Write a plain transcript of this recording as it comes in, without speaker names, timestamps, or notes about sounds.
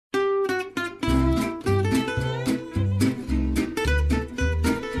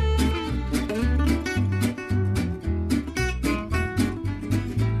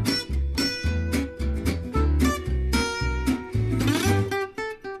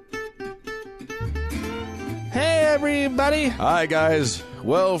everybody. Hi, guys.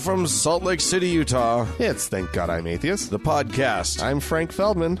 Well, from Salt Lake City, Utah, It's Thank God I'm Atheist. the podcast. I'm Frank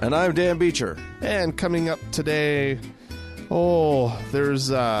Feldman. And I'm Dan Beecher. And coming up today, there's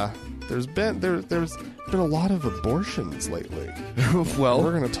been a lot of abortions lately. Well,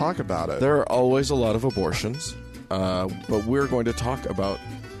 We're going to talk about it. there are always a lot of abortions, but we're going to talk about,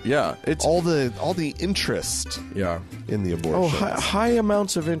 it's all the interest in the abortions. high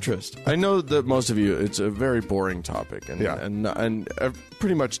amounts of interest. I know that most of you, it's a very boring topic, and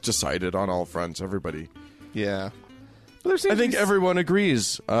pretty much decided on all fronts. Everybody, Yeah. But there seems I think to be everyone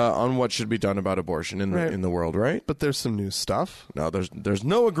agrees on what should be done about abortion in the world, right? But there's some new stuff. No, there's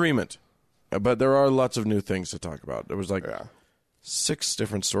no agreement, but there are lots of new things to talk about. There was 6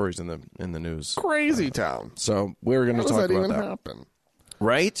 different stories in the news. Crazy town. So we're going to How does talk that about even that, happen?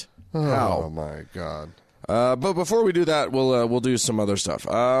 right? Oh How? my God. But before we do that, we'll do some other stuff.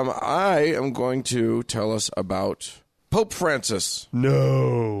 I am going to tell us about Pope Francis,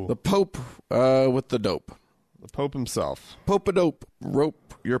 No. the Pope with the dope. The Pope himself. Pope-a-dope,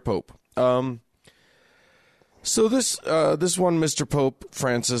 rope your Pope. So this one, Mr. Pope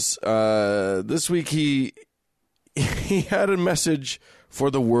Francis, this week he had a message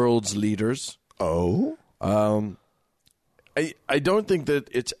for the world's leaders. Oh? I don't think that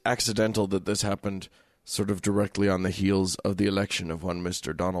it's accidental that this happened sort of directly on the heels of the election of one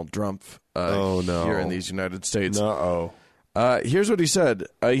Mr. Donald Trump here in these United States. No. Here's what he said.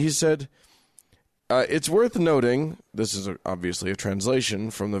 He said, it's worth noting, this is obviously a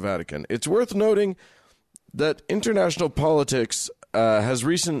translation from the Vatican, it's worth noting that international politics has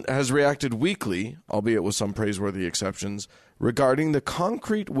reacted weakly, albeit with some praiseworthy exceptions, regarding the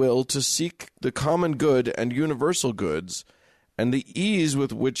concrete will to seek the common good and universal goods, and the ease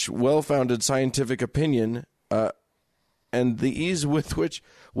with which well-founded scientific opinion about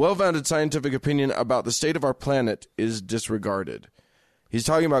the state of our planet is disregarded. He's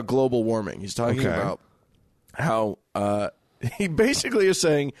talking about global warming. He's talking about how he basically is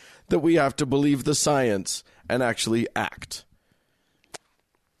saying that we have to believe the science and actually act.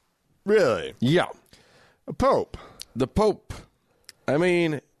 Really? Yeah. A Pope. The Pope. I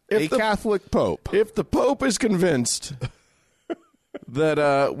mean, Catholic Pope. if the Pope is convinced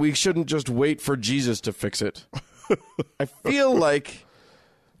that we shouldn't just wait for Jesus to fix it, I feel like...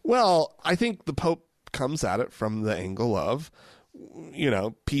 Well, I think the Pope comes at it from the angle of,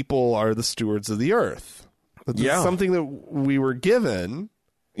 people are the stewards of the earth. It's something that we were given,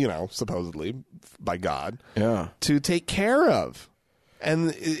 supposedly by God, to take care of.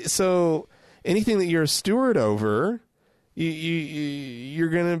 And so anything that you're a steward over, you're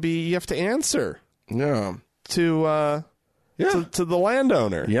going to be, you have to answer to the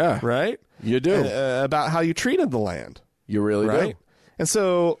landowner. Yeah. Right? You do. About how you treated the land. You really Right? do. And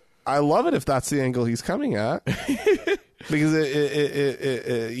so I love it if that's the angle he's coming at. Because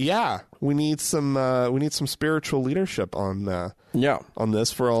we need some spiritual leadership on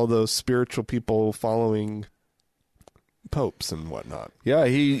this for all those spiritual people following popes and whatnot. Yeah,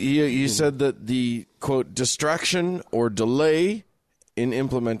 he said that the quote distraction or delay in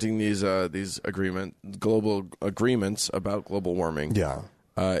implementing these global agreements about global warming. Yeah.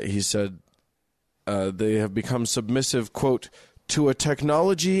 He said they have become submissive, quote, to a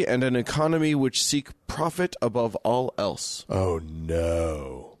technology and an economy which seek profit above all else. Oh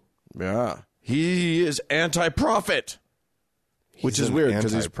no. Yeah. He is anti-profit, which is weird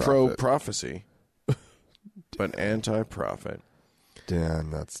because he's pro-prophecy, but anti-profit.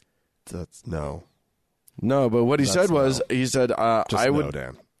 Dan, that's no. No, but what he said was, he said,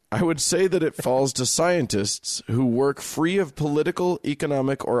 Dan. I would say that it falls to scientists who work free of political,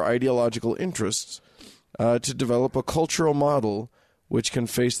 economic, or ideological interests to develop a cultural model which can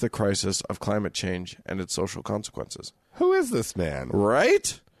face the crisis of climate change and its social consequences. Who is this man?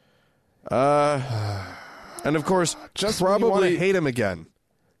 Right? And of course, Just probably when you want to hate him again.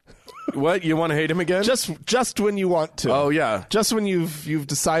 What? You want to hate him again? Just when you want to. Oh yeah. Just when you've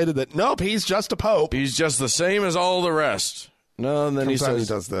decided that nope, he's just a pope. He's just the same as all the rest. No, and then he says, he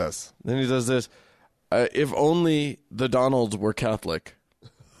does this. Then he does this. If only the Donalds were Catholic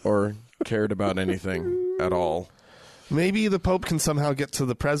or cared about anything at all. Maybe the Pope can somehow get to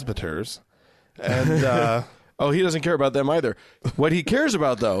the presbyters. And oh, he doesn't care about them either. What he cares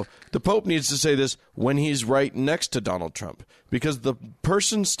about, though, the Pope needs to say this when he's right next to Donald Trump. Because the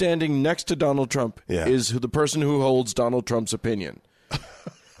person standing next to Donald Trump is the person who holds Donald Trump's opinion.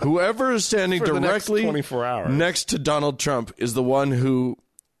 Whoever is standing directly 24 hours. next to Donald Trump is the one who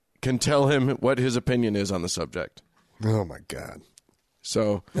can tell him what his opinion is on the subject. Oh, my God.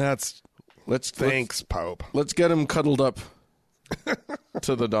 So Thanks, Pope. Let's get him cuddled up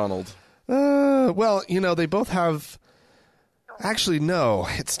to the Donald. Well, they both have. Actually, no.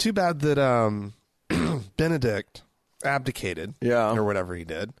 It's too bad that Benedict abdicated, or whatever he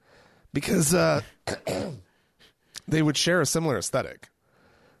did, because they would share a similar aesthetic.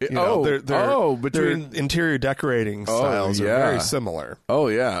 Their interior decorating styles are very similar. Oh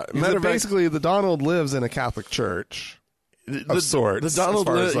yeah, basically the Donald lives in a Catholic church of sorts. The Donald,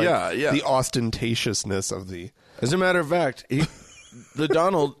 the ostentatiousness of the. As a matter of fact, the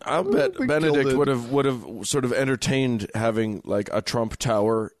Donald, I'll bet Benedict would have sort of entertained having like a Trump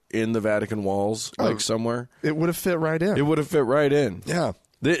Tower in the Vatican walls, somewhere. It would have fit right in. It would have fit right in. Yeah,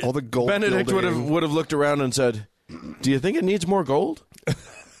 all the gold. Benedict would have looked around and said, "Do you think it needs more gold?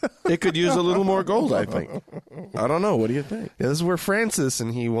 It could use a little more gold, I think." I don't know. What do you think? Yeah, this is where Francis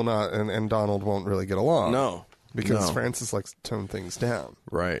and he will not, and Donald won't really get along. No, because Francis likes to tone things down.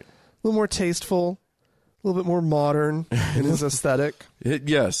 Right. A little more tasteful. A little bit more modern in his aesthetic.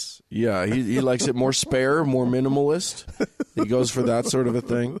 Yes. Yeah. He likes it more spare, more minimalist. He goes for that sort of a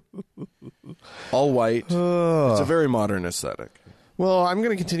thing. All white. It's a very modern aesthetic. Well, I'm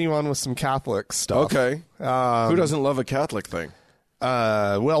going to continue on with some Catholic stuff. Okay. Who doesn't love a Catholic thing?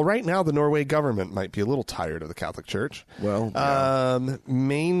 Well, right now the Norway government might be a little tired of the Catholic Church. Well,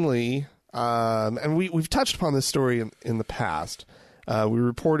 mainly, and we've touched upon this story in the past. We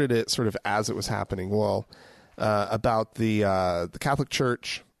reported it sort of as it was happening. Well, about the Catholic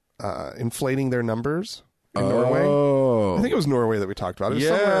Church inflating their numbers in Norway. I think it was Norway that we talked about.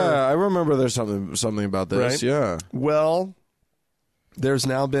 I remember there's something about this. Right? Yeah. Well, there's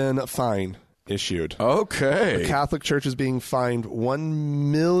now been a fine issued. Okay. The Catholic Church is being fined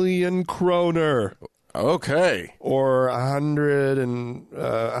 1 million kroner. Okay. Or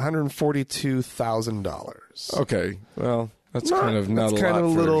 $142,000. Okay. Well, that's kind of not a lot for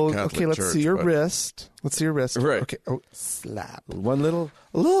little. Catholic okay, let's Church, see your wrist. Let's see your wrist. Right. Okay. Oh, slap. A little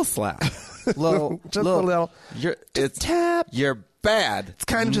slap. Just a little. It's tap. You're bad. It's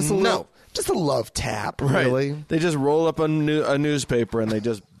kind of just a little. Just a love tap. Right. Really. They just roll up a newspaper and they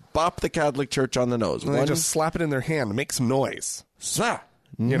just bop the Catholic Church on the nose. And they just slap it in their hand and make some noise. Slap.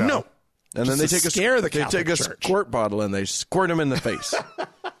 No. And then they take a squirt bottle and they squirt him in the face.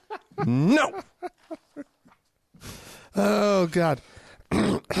 No. Oh, God.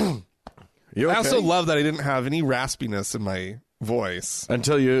 You okay? I also love that I didn't have any raspiness in my voice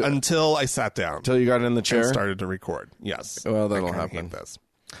until I sat down. Until you got in the chair and started to record. Yes. Well, that'll happen. This.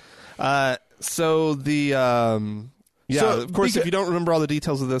 So the of course, if you don't remember all the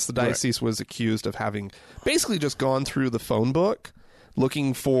details of this, the diocese was accused of having basically just gone through the phone book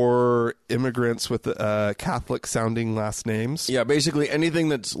looking for immigrants with Catholic-sounding last names. Yeah, basically anything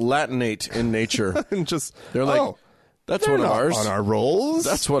that's Latinate in nature. And just they're like, that's one of ours. On our rolls.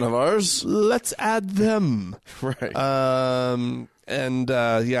 That's one of ours. Let's add them. Right.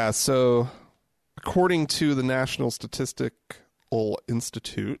 So according to the National Statistical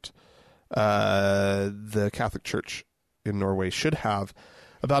Institute, the Catholic Church in Norway should have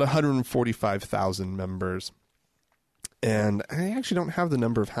about 145,000 members. And I actually don't have the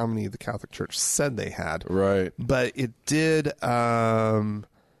number of how many the Catholic Church said they had. Right. But it did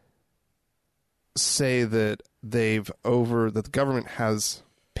say that that the government has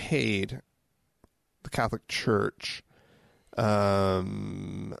paid the Catholic Church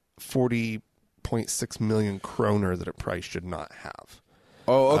 40.6 million kroner that it probably should not have.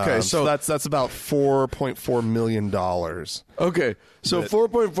 Oh, okay. So that's about $4.4 million. Okay. So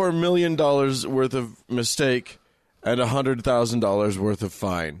 $4.4 million worth of mistake and $100,000 worth of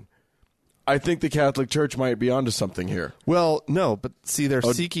fine. I think the Catholic Church might be onto something here. Well, no, but see, they're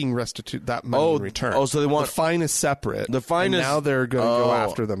seeking that money in return. Oh, so they want the fine is separate. The fine is now they're going to go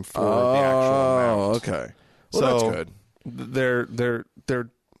after them for the actual amount. Oh, okay. Well, that's good. They're.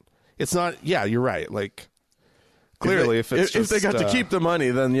 It's not. Yeah, you're right. Like clearly, if they got to keep the money,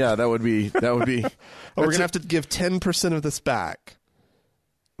 then yeah, that would be. We're gonna have to give 10% of this back.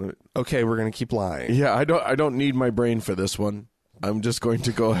 Okay, we're gonna keep lying. Yeah, I don't need my brain for this one. I'm just going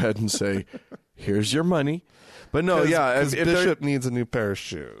to go ahead and say, here's your money. But no, if Bishop needs a new pair of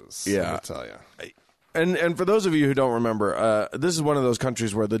shoes. Yeah, I'll tell you. And for those of you who don't remember, this is one of those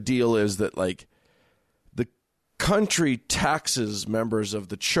countries where the deal is that like the country taxes members of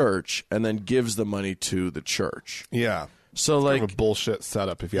the church and then gives the money to the church. Yeah. So it's like kind of a bullshit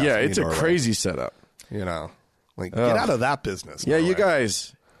setup. If you ask me, it's a crazy setup. You know, like get out of that business. Yeah, you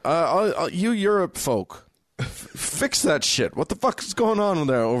guys, you Europe folk. Fix that shit. What the fuck is going on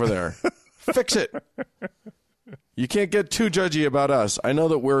over there? Fix it. You can't get too judgy about us. I know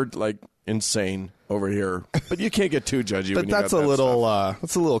that we're like insane over here, but you can't get too judgy. But that's a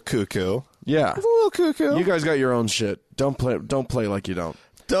little cuckoo. Yeah, it's a little cuckoo. You guys got your own shit. Don't play like you don't.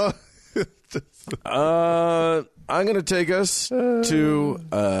 I'm going to take us to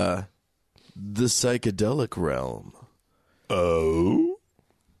the psychedelic realm. Oh?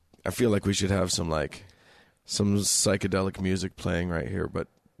 I feel like we should have some psychedelic music playing right here, but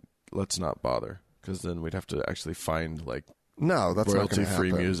let's not bother, because then we'd have to actually find No, that's not going to royalty-free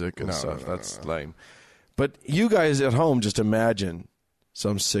happen. music and No, stuff. no, That's lame. But you guys at home, just imagine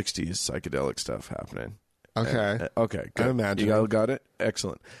some 60s psychedelic stuff happening. Okay. Okay, good. I imagine. You all got it?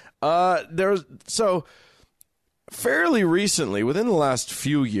 Excellent. So fairly recently, within the last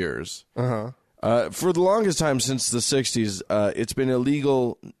few years, for the longest time since the 60s, it's been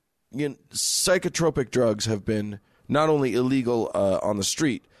illegal. Psychotropic drugs have been not only illegal on the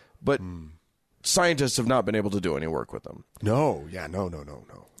street, but scientists have not been able to do any work with them. No. Yeah, no.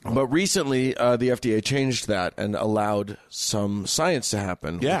 But recently, the FDA changed that and allowed some science to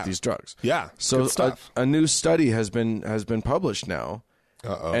happen with these drugs. Yeah, So good stuff. a new study has been published now,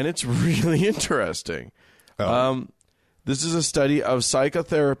 and it's really interesting. This is a study of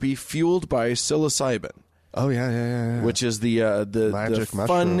psychotherapy fueled by psilocybin. Oh, yeah. Which is the fun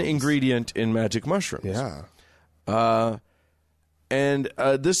mushrooms. ingredient in magic mushrooms. Yeah. And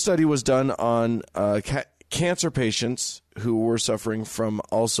this study was done on cancer patients who were suffering from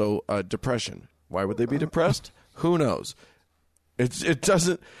also depression. Why would they be depressed? Who knows? It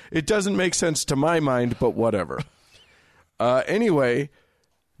doesn't make sense to my mind, but whatever. Anyway,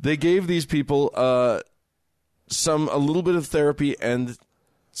 they gave these people a little bit of therapy and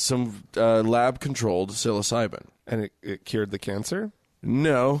some lab-controlled psilocybin. And it cured the cancer?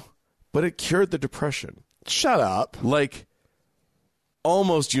 No, but it cured the depression. Shut up.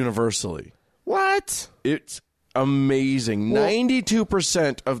 Almost universally. What? It's amazing.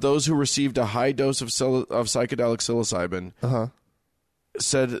 92% of those who received a high dose of psychedelic psilocybin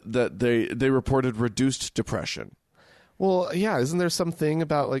said that they reported reduced depression. Well, yeah, isn't there something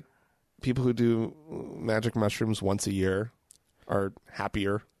about people who do magic mushrooms once a year are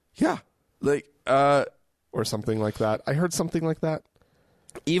happier? Yeah. Or something like that. I heard something like that.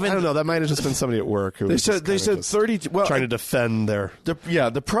 I don't know. That might have just been somebody at work who they said 30. Well, trying to defend their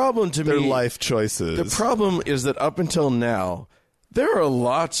the problem to their me, life choices. The problem is that up until now, there are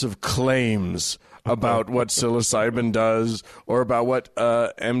lots of claims about what psilocybin does, or about what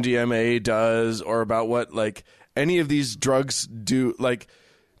MDMA does, or about what any of these drugs do.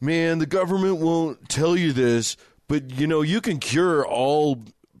 Man, the government won't tell you this, but you can cure all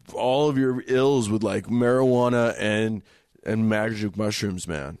of your ills with marijuana and magic mushrooms,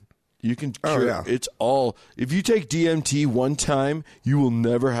 man. You can cure it's all. If you take DMT one time, you will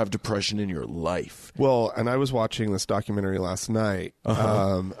never have depression in your life. Well, and I was watching this documentary last night.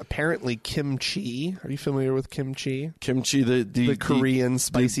 Apparently kimchi. Are you familiar with kimchi? Kimchi, the Korean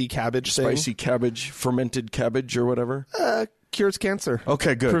spicy cabbage thing? Spicy cabbage, fermented cabbage or whatever? Cures cancer.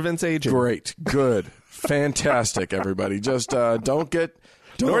 Okay, good. Prevents aging. Great. Good. Fantastic, everybody. Just don't get...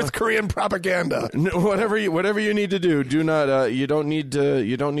 North Korean propaganda. Whatever you need to do, do not. You don't need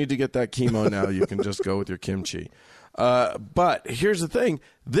to get that chemo now. You can just go with your kimchi. But here's the thing: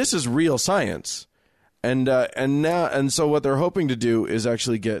 this is real science, and so what they're hoping to do is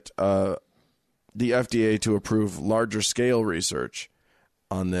actually get the FDA to approve larger scale research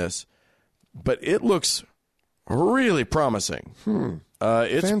on this. But it looks really promising.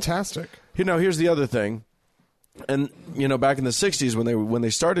 It's fantastic. Here's the other thing. And back in the 60s when they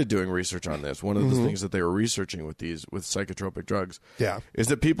started doing research on this, one of the things that they were researching with psychotropic drugs is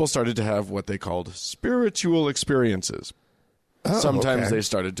that people started to have what they called spiritual experiences. Sometimes they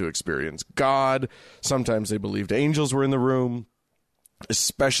started to experience God, sometimes they believed angels were in the room,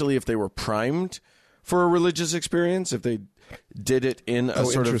 especially if they were primed for a religious experience, if they did it in a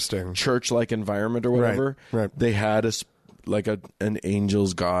sort of church-like environment or whatever. Right. They had an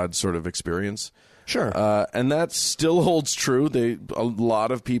angel's God sort of experience. Sure. And that still holds true. A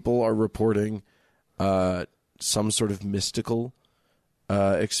lot of people are reporting some sort of mystical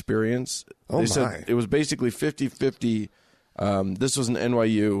experience. They said it was basically 50-50. This was an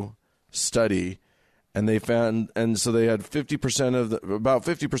NYU study, and they found, and so they had about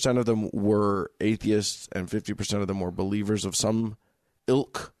 50% of them were atheists, and 50% of them were believers of some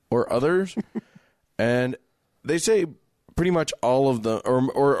ilk or others. And they say pretty much all of them,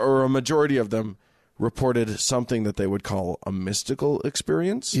 or a majority of them, reported something that they would call a mystical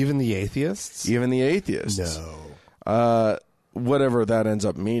experience. Even the atheists? Even the atheists. No. Whatever that ends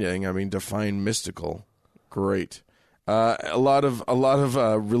up meaning. I mean, define mystical. Great. A lot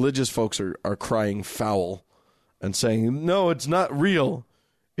of religious folks are crying foul and saying, no, it's not real.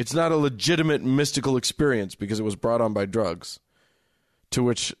 It's not a legitimate mystical experience because it was brought on by drugs. To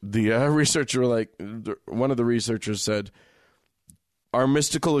which the researcher, one of the researchers said, are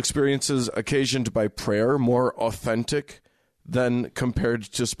mystical experiences occasioned by prayer more authentic than compared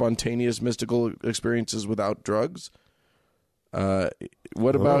to spontaneous mystical experiences without drugs?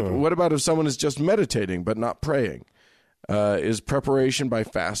 What about if someone is just meditating but not praying? Is preparation by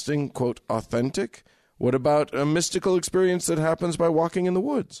fasting, quote, authentic? What about a mystical experience that happens by walking in the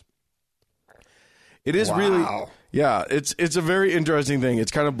woods? It is really, yeah, it's a very interesting thing.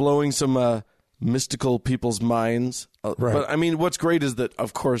 It's kind of blowing some mystical people's minds. Right. But, I mean, what's great is that,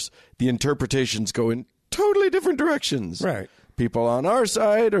 of course, the interpretations go in totally different directions. Right. People on our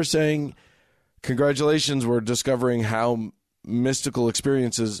side are saying, congratulations, we're discovering how mystical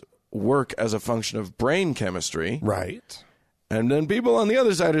experiences work as a function of brain chemistry. Right. And then people on the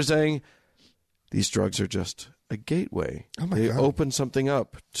other side are saying, these drugs are just a gateway. Oh my they God. open something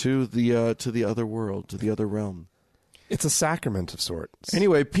up to the other world, to the other realm. It's a sacrament of sorts.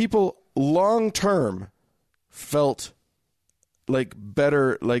 Anyway, people long term felt like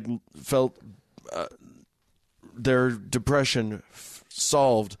better, like felt their depression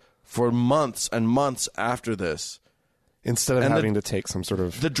solved for months and months after this. Instead of having to take some sort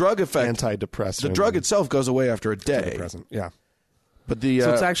of the drug effect, antidepressant. the drug itself goes away after a day. Yeah. But the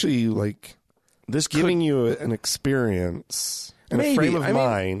So it's actually like this giving you an experience and a frame of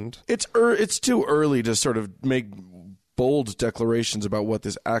mind. It's too early to sort of make bold declarations about what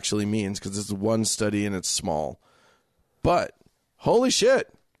this actually means because this is one study and it's small. But holy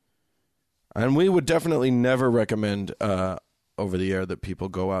shit. And we would definitely never recommend over the air that people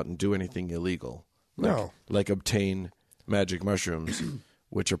go out and do anything illegal. Like obtain magic mushrooms,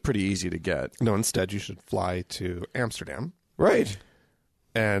 which are pretty easy to get. No, instead you should fly to Amsterdam. Right.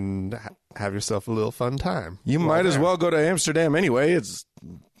 And have yourself a little fun time. You might as well go to Amsterdam anyway.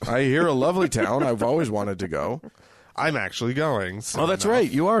 I hear a lovely town. I've always wanted to go. I'm actually going. Oh, that's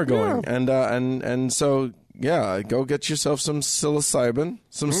right. You are going. Yeah. And so, yeah, go get yourself some psilocybin,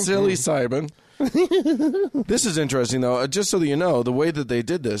 some silly cybin. This is interesting, though. Just so that you know, the way that they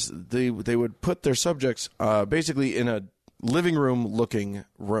did this, they would put their subjects basically in a living room-looking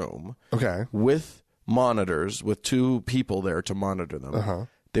room. Okay. With monitors, with two people there to monitor them. Uh-huh.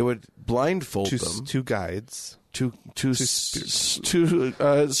 They would blindfold them. Two guides. Two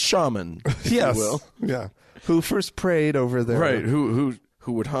shaman, if Yes. you will. Yeah. Who first prayed over there. Right. Who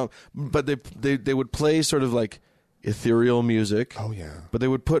would hum. But they would play sort of like ethereal music. Oh, yeah. But they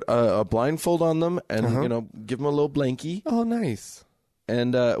would put a blindfold on them and, give them a little blankie. Oh, nice.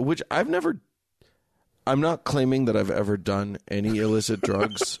 And which I'm not claiming that I've ever done any illicit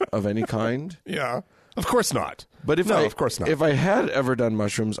drugs of any kind. Yeah. Of course not. But of course not. If I had ever done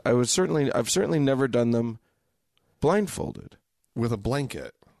mushrooms, I've certainly never done them blindfolded. With a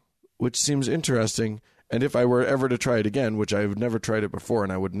blanket. Which seems interesting. And if I were ever to try it again, which I've never tried it before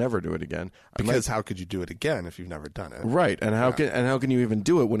and I would never do it again. Because how could you do it again if you've never done it? Right. And how can you even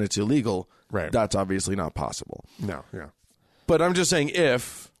do it when it's illegal? Right. That's obviously not possible. No, yeah. But I'm just saying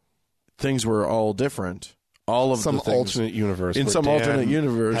if things were all different, all of some the things, alternate universe in where some Dan alternate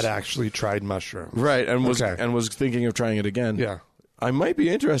universe had actually tried mushrooms. Right, and was thinking of trying it again. Yeah. I might be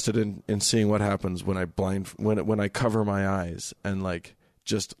interested in seeing what happens when I cover my eyes and like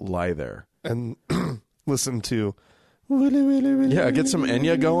just lie there. And listen to get some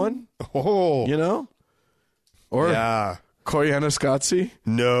Enya going. Oh. You know? Or yeah. Koyaanisqatsi.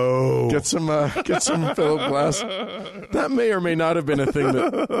 No. Get some Philip Glass. That may or may not have been a thing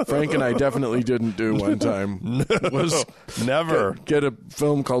that Frank and I definitely didn't do one time. Was never get a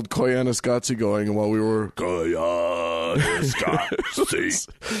film called Koyaanisqatsi going while we were Koyaanisqatsi.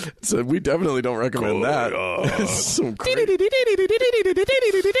 So we definitely don't recommend that. Some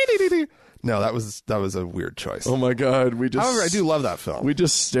No, that was a weird choice. Oh my God! However, I do love that film. We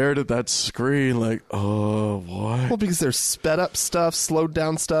just stared at that screen like, oh, what? Well, because there's sped up stuff, slowed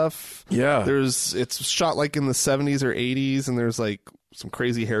down stuff. Yeah, it's shot like in the 70s or 80s, and there's like some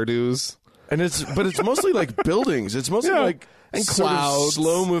crazy hairdos. And it's mostly like buildings. It's mostly like and sort clouds, of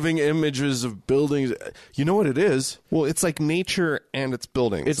slow moving images of buildings. You know what it is? Well, it's like nature and it's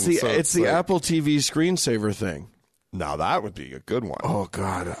buildings. It's the Apple TV screensaver thing. Now that would be a good one. Oh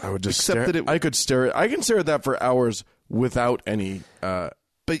God, I would just Except stare. that I could stare. I can stare at that for hours without any.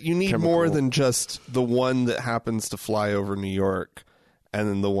 But you need more than just the one that happens to fly over New York, and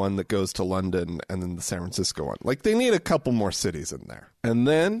then the one that goes to London, and then the San Francisco one. Like they need a couple more cities in there. And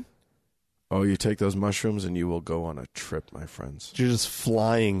then, you take those mushrooms and you will go on a trip, my friends. You're just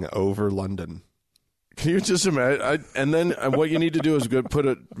flying over London. Can you just imagine? And then what you need to do is put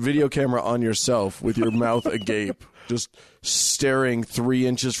a video camera on yourself with your mouth agape, just staring 3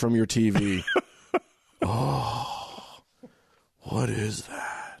 inches from your TV. Oh, what is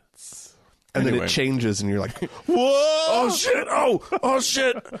that? And Anyway. then it changes, and you're like, Whoa! Oh shit! Oh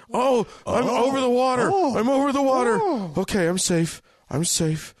shit! Oh, I'm over the water. Oh. I'm over the water. Oh. Okay, I'm safe. I'm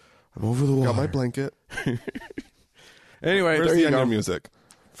over the water. got my blanket. Anyway, Where's there the you onion go. music?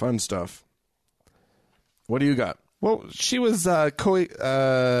 Fun stuff. What do you got? Well, she was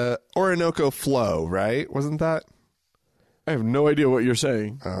Orinoco Flow, right? Wasn't that? I have no idea what you're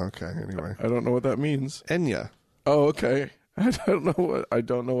saying. Oh, okay. Anyway, I don't know what that means. Enya. Oh, okay. I don't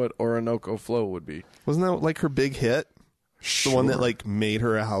know what Orinoco Flow would be. Wasn't that like her big hit? The one that like made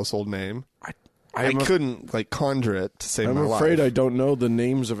her a household name. I couldn't like conjure it to save my life. I'm afraid I don't know the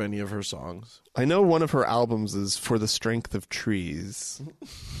names of any of her songs. I know one of her albums is For the Strength of Trees.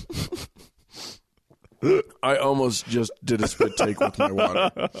 I almost just did a spit take with my water.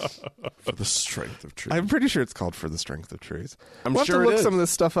 For the Strength of Trees. I'm pretty sure it's called For the Strength of Trees. I'm we'll sure have to it look is. some of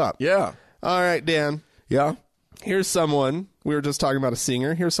this stuff up. Yeah. All right, Dan. Yeah. Here's someone. We were just talking about a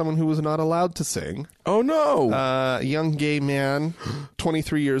singer. Here's someone who was not allowed to sing. Oh, no. A young gay man,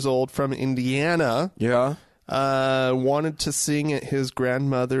 23 years old, from Indiana, yeah. wanted to sing at his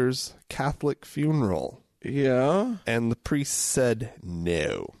grandmother's Catholic funeral. Yeah. And the priest said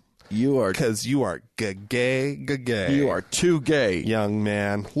no. You are Because you are gay. You are too gay. Young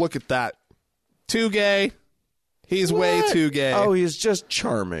man. Look at that. Too gay. He's way What? too gay. Oh, he's just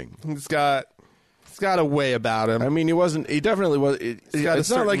charming. He's got a way about him. I mean, he definitely was. got a It's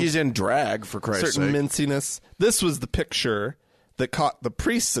not like certain- he's in drag, for Christ's certain sake. minciness. This was the picture that caught the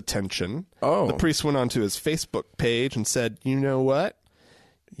priest's attention. Oh. The priest went onto his Facebook page and said, "You know what?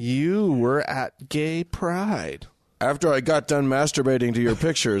 You were at gay pride." After I got done masturbating to your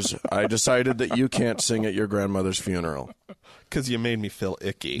pictures, I decided that you can't sing at your grandmother's funeral. Because you made me feel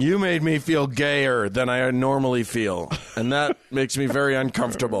icky. You made me feel gayer than I normally feel, and that makes me very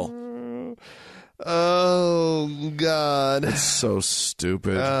uncomfortable. Oh, God. It's so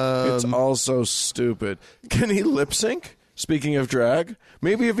stupid. It's all so stupid. Can he lip sync? Speaking of drag,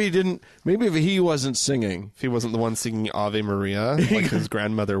 maybe if he wasn't singing. If he wasn't the one singing Ave Maria like his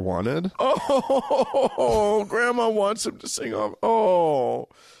grandmother wanted. Oh, Grandma wants him to sing off. Oh,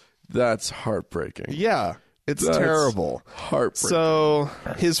 that's heartbreaking. Yeah, it's That's terrible. Heartbreaking. So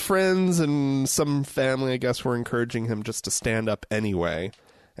his friends and some family, I guess, were encouraging him just to stand up anyway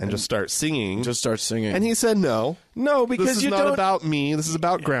and just start singing. Just start singing. And he said no. No, because This is you not don't. about me. This is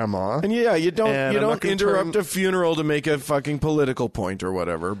about Grandma. And yeah, you don't And I'm not gonna interrupt turn- a funeral to make a fucking political point or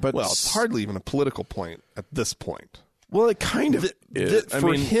whatever. But Well, it's hardly even a political point at this point. Well, it kind of is.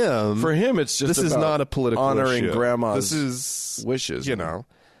 For him, it's just this is about not a political honoring issue. grandma's This is wishes. You know,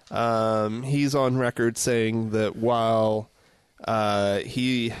 he's on record saying that while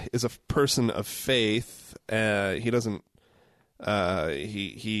he is a person of faith, he doesn't.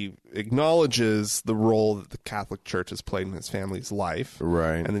 He acknowledges the role that the Catholic Church has played in his family's life,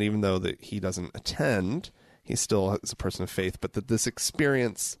 Right. And that even though that he doesn't attend, he still is a person of faith. But that this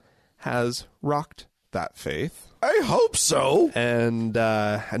experience has rocked that faith. I hope so. And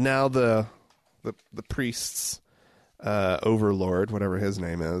now the priest's overlord, whatever his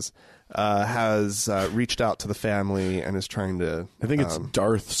name is, has reached out to the family and is trying to. I think it's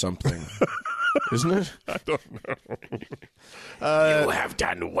Darth something, isn't it? I don't know. You have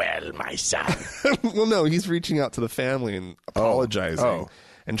done well, my son. Well, no, he's reaching out to the family and apologizing Oh.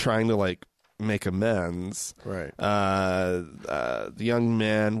 and trying to like make amends. Right. The young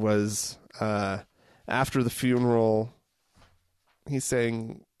man was after the funeral. He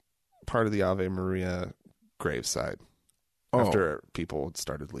sang part of the Ave Maria graveside after people had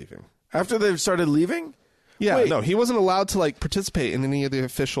started leaving. After they've started leaving? Yeah, Wait. no, he wasn't allowed to like participate in any of the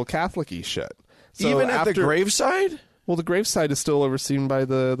official Catholic-y shit. So Even at the after- graveside? Well, the graveside is still overseen by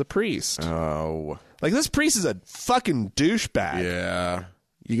the priest. Oh. Like this priest is a fucking douchebag. Yeah.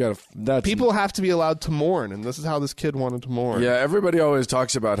 You gotta. That's People have to be allowed to mourn, and this is how this kid wanted to mourn. Yeah, everybody always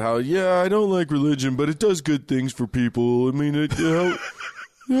talks about how, I don't like religion, but it does good things for people. I mean, it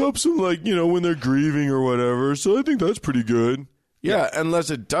helps them, like, when they're grieving or whatever. So I think that's pretty good. Yeah, unless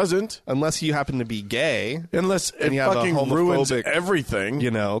it doesn't. Unless you happen to be gay, Unless it you have a fucking ruins homophobic,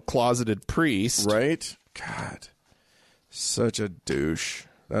 everything. closeted priest Right? God. Such a douche.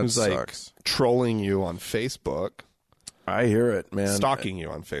 That who's sucks. like trolling you on Facebook, I hear it, man. stalking you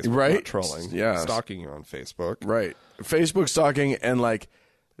on Facebook, Right? Not trolling, Yeah. stalking you on Facebook. Right. Facebook stalking and, like,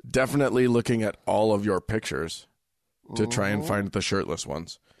 definitely looking at all of your pictures to try and find the shirtless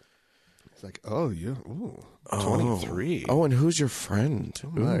ones. It's like, oh, you, ooh, 23. Oh, and who's your friend?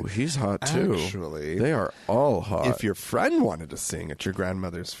 Ooh, he's hot too. Actually, they are all hot. If your friend wanted to sing at your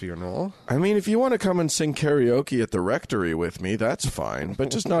grandmother's funeral, I mean, if you want to come and sing karaoke at the rectory with me, that's fine,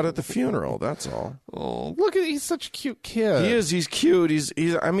 but just not at the funeral. That's all. oh, look at he's such a cute kid. He is. He's cute. He's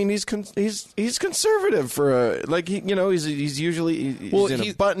conservative for a he's usually in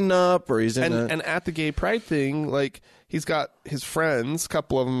a button up or he's in and at the gay pride thing, like he's got his friends. A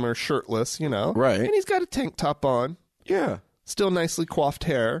couple of them are shirtless, right? And he's got a tank top on. Yeah, still nicely coiffed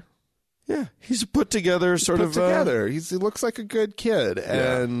hair. Yeah, he's put together, together. He looks like a good kid,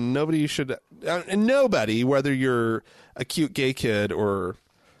 and nobody should, and nobody, whether you're a cute gay kid or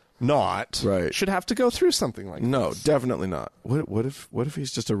not, right, should have to go through something like this. No, definitely not. What if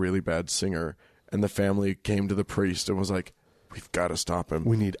he's just a really bad singer, and the family came to the priest and was like, "We've got to stop him.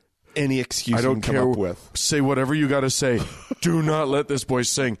 We need any excuse I don't you can care. come up with. Say whatever you got to say. Do not let this boy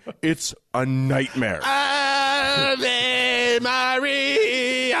sing. It's a nightmare." Ave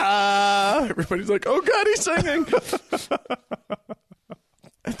Maria. Everybody's like, "Oh God, he's singing."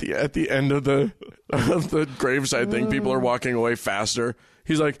 At the end of the graveside thing, people are walking away faster.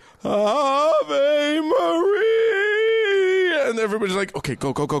 He's like, "Ave Maria," and everybody's like, "Okay, go."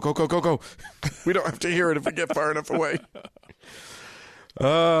 We don't have to hear it if we get far enough away.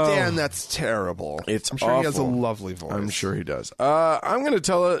 Dan, that's terrible. I'm sure awful. He has a lovely voice. I'm sure he does. I'm going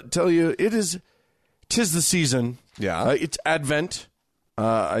to tell you, tis the season. Yeah, it's Advent.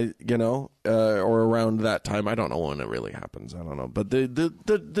 Or around that time. I don't know when it really happens. I don't know, but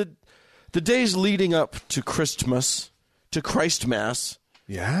the days leading up to Christmas, to Christmas,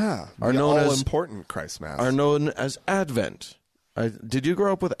 are known as important Christmas. Are known as Advent. Did you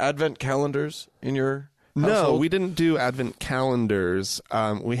grow up with Advent calendars in your household? No, we didn't do Advent calendars.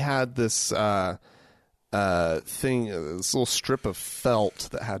 We had this thing, this little strip of felt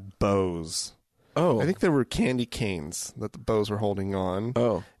that had bows. Oh. I think there were candy canes that the bows were holding on.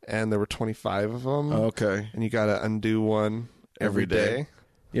 Oh. And there were 25 of them. Okay. And you got to undo one every day.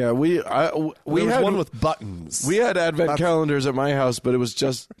 Yeah, we had one with buttons. We had Advent calendars at my house, but it was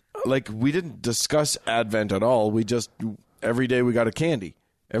just like we didn't discuss Advent at all. We just every day we got a candy.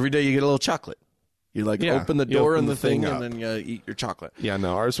 Every day you get a little chocolate. You open the door and the thing, and then you eat your chocolate. Yeah,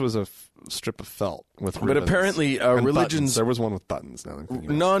 no, ours was a strip of felt with ribbons. But apparently, religions buttons. There was one with buttons.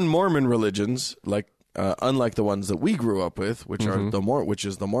 Non-Mormon religions, unlike the ones that we grew up with, which are which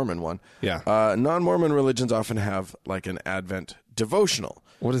is the Mormon one. Yeah, non-Mormon religions often have like an Advent devotional.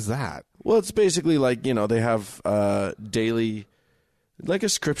 What is that? Well, it's basically like they have daily, like a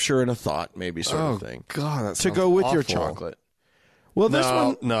scripture and a thought, maybe sort of thing. God, that to go with awful. your chocolate. Well, this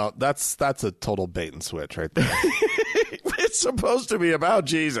one... No, that's a total bait and switch right there. It's supposed to be about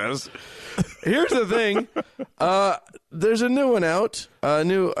Jesus. Here's the thing. There's a new one out, a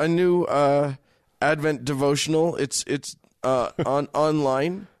new Advent devotional. It's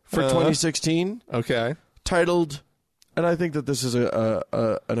online for 2016. Okay. Titled, and I think that this is an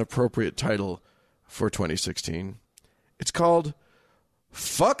appropriate title for 2016. It's called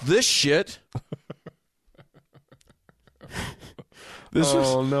 "Fuck This Shit." This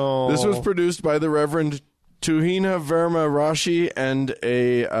was produced by the Reverend Tuhina Verma Rashi and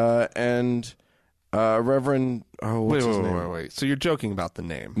Reverend. Oh, what's his name? Wait. So you're joking about the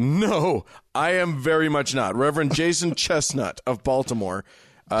name? No, I am very much not. Reverend Jason Chestnut of Baltimore.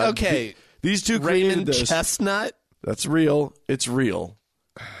 Okay, these two Raymond created this. Chestnut. That's real. It's real.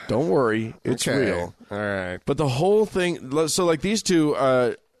 Don't worry, it's real. All right. But the whole thing. So, like, these two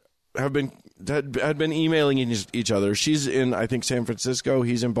had been emailing each other. She's in, I think, San Francisco.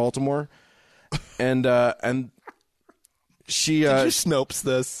 He's in Baltimore, and she. Did you Snopes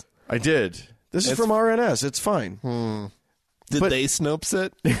this? I did. This is from RNS. It's fine. Did they Snopes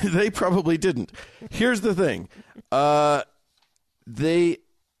it? They probably didn't. Here's the thing.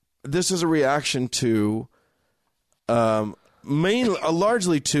 This is a reaction to,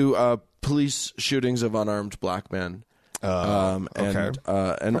 largely to police shootings of unarmed black men. And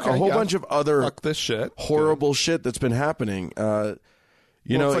a whole bunch of other Fuck this shit. horrible shit that's been happening.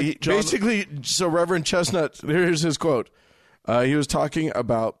 Basically, so Reverend Chestnut, here's his quote. He was talking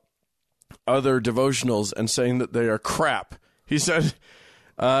about other devotionals and saying that they are crap. He said,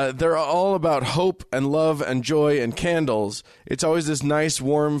 they're all about hope and love and joy and candles. It's always this nice,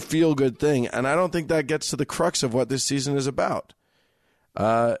 warm, feel-good thing. And I don't think that gets to the crux of what this season is about.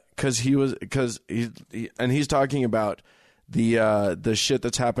 He's talking about the shit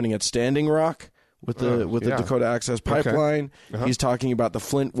that's happening at Standing Rock with the Dakota Access Pipeline. Okay. He's talking about the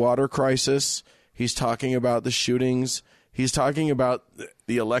Flint water crisis. He's talking about the shootings. He's talking about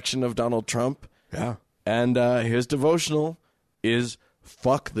the election of Donald Trump. Yeah. And his devotional is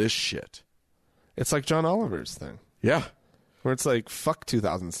 "Fuck this shit." It's like John Oliver's thing, Yeah. where it's like, fuck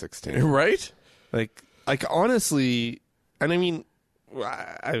 2016. Right? Like honestly, and I mean,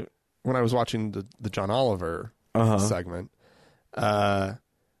 when I was watching the John Oliver segment, I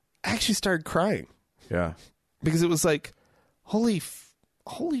actually started crying Yeah. because it was like, holy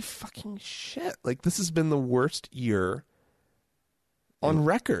fucking shit! Like, this has been the worst year on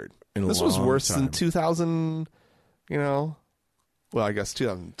record. In a This was long worse time. than 2000. Well, I guess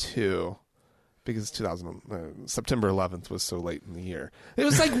 2002. Because September 11th was so late in the year. It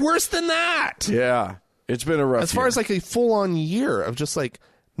was like worse than that. Yeah. It's been a rough As far year. as like a full-on year of just like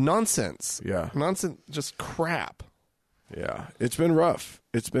nonsense. Yeah. Nonsense, just crap. Yeah, it's been rough.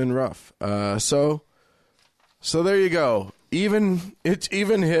 It's been rough. So there you go. It's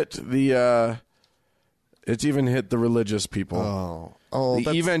even hit the religious people. Oh,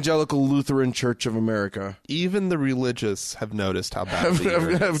 the Evangelical Lutheran Church of America even the religious have noticed how bad the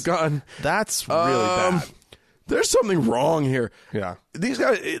year have is. gone. That's really bad. There's something wrong here. Yeah. This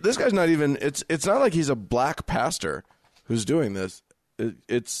guy's not even. It's not like he's a black pastor who's doing this.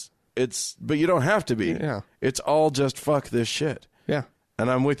 But you don't have to be. Yeah. It's all just fuck this shit. Yeah.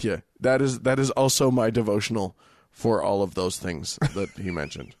 And I'm with you. That is also my devotional for all of those things that he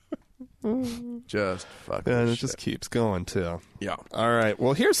mentioned. Just fuck And this it just shit. keeps going too. Yeah. All right.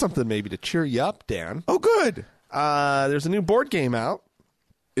 Well, here's something maybe to cheer you up, Dan. Oh, good. There's a new board game out.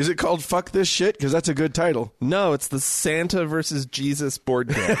 Is it called Fuck This Shit? Because that's a good title. No, it's the Santa versus Jesus board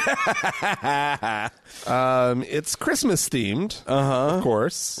game. It's Christmas themed, of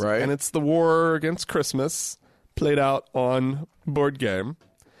course, Right. And it's the war against Christmas played out on board game.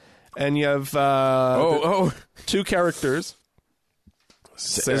 And you have two characters.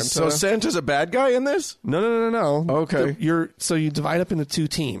 Santa. So Santa's a bad guy in this? No. Okay. So you divide up into two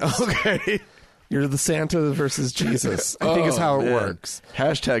teams. Okay. You're the Santa versus Jesus. I think is how it works.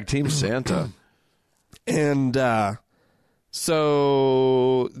 Hashtag Team Santa. And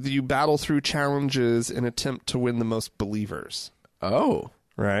so you battle through challenges in attempt to win the most believers. Oh.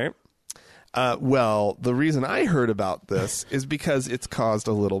 Right? Well, the reason I heard about this is because it's caused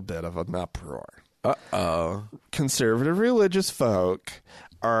a little bit of an uproar. Uh-oh. Conservative religious folk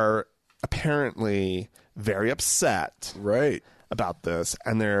are apparently very upset Right. about this,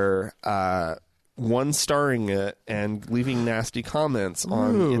 and they're one-starring it and leaving nasty comments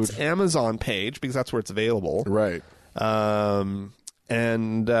on its Amazon page because that's where it's available. Right. Of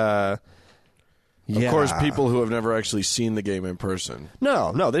course, people who have never actually seen the game in person.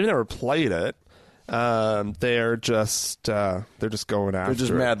 No, they've never played it. They're just going after. They're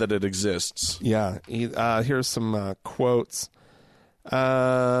just mad that it exists. Yeah. Here's some quotes.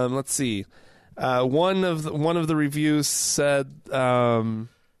 Let's see. One of the reviews said,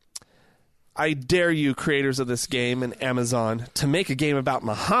 "I dare you, creators of this game and Amazon, to make a game about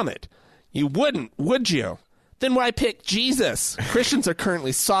Muhammad. You wouldn't, would you? Then why pick Jesus? Christians are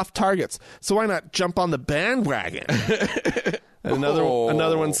currently soft targets, so why not jump on the bandwagon?" And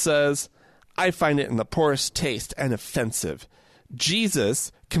another one says, "I find it in the poorest taste and offensive.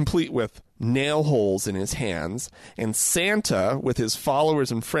 Jesus, complete with nail holes in his hands, and Santa with his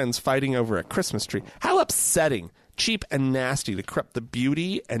followers and friends fighting over a Christmas tree. How upsetting, cheap and nasty to corrupt the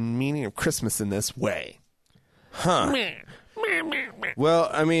beauty and meaning of Christmas in this way." Huh. Well,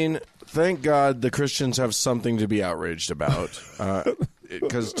 I mean, thank God the Christians have something to be outraged about,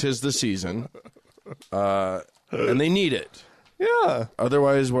 because 'tis the season, and they need it. Yeah.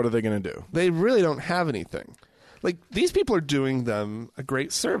 Otherwise, what are they going to do? They really don't have anything. Like, these people are doing them a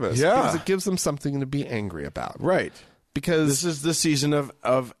great service. Yeah. Because it gives them something to be angry about. Right. Because This is the season of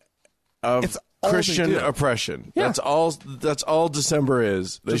It's all Christian they do. oppression. Yeah. That's all December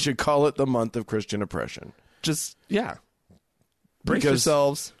is. They should call it the month of Christian oppression. just, yeah. Brace Because-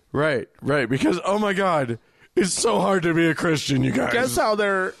 yourselves. Right. Because, oh my God, it's so hard to be a Christian, you guys. Guess how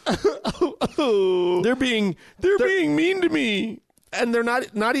they're... They're being mean to me. And they're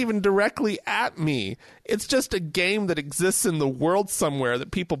not even directly at me. It's just a game that exists in the world somewhere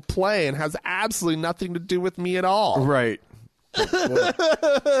that people play and has absolutely nothing to do with me at all. Right.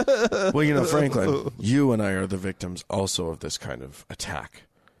 Well, you know, Franklin, you and I are the victims also of this kind of attack.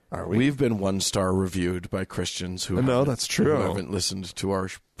 Are we? We've been one-star reviewed by Christians who No, that's true. who haven't listened to our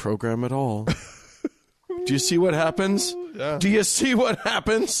program at all. Do you see what happens? Yeah. Do you see what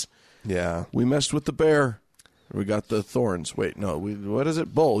happens? Yeah. We messed with the bear. We got the thorns. Wait, no. What is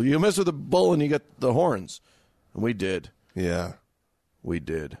it? Bull. You mess with the bull and you get the horns. And we did. Yeah. We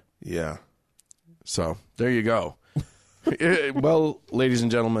did. Yeah. So there you go. Well, ladies and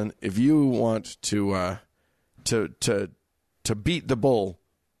gentlemen, if you want to beat the bull,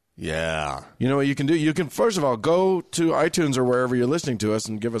 Yeah. You know what you can do? You can, first of all, go to iTunes or wherever you're listening to us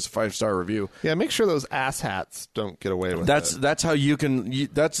and give us a 5-star review. Yeah, make sure those asshats don't get away with it. That's how you can.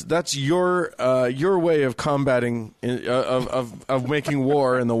 That's your way of combating of making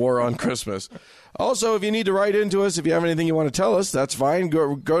war in the war on Christmas. Also, if you need to write into us, if you have anything you want to tell us, that's fine.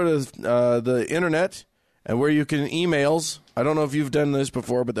 Go to the internet and where you can emails. I don't know if you've done this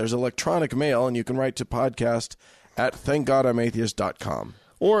before, but there's electronic mail, and you can write to podcast@thankgodimatheist.com.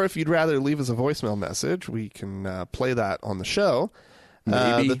 Or if you'd rather leave us a voicemail message, we can play that on the show.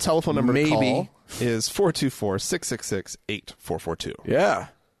 Maybe. The telephone number to call is 424-666-8442. Yeah.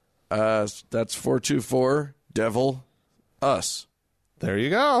 That's 424-DEVIL-US. There you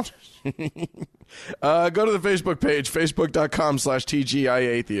go. Go to the Facebook page,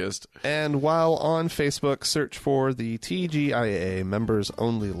 facebook.com/TGIAtheist. And while on Facebook, search for the TGIA Members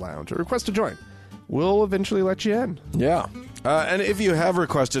Only Lounge. Request to join. We'll eventually let you in. Yeah. And if you have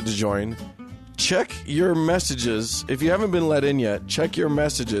requested to join, check your messages. If you haven't been let in yet, check your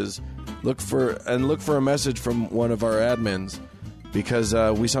messages. Look for a message from one of our admins, because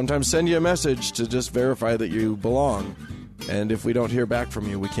we sometimes send you a message to just verify that you belong. And if we don't hear back from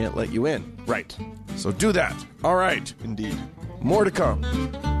you, we can't let you in. Right. So do that. All right. Indeed. More to come.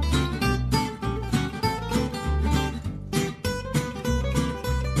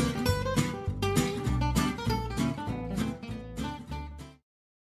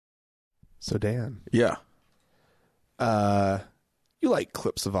 So, Dan. Yeah. You like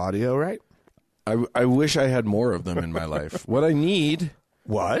clips of audio, right? I wish I had more of them in my life. What I need,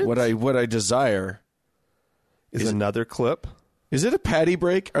 what I desire, is another clip. Is it a patty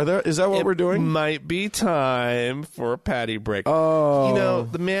break? Is that what we're doing? Might be time for a patty break. Oh. You know,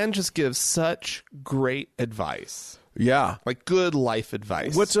 the man just gives such great advice. Yeah. Like good life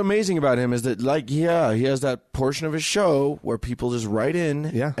advice. What's amazing about him is that, he has that portion of his show where people just write in,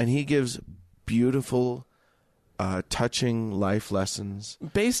 and he gives beautiful, touching life lessons.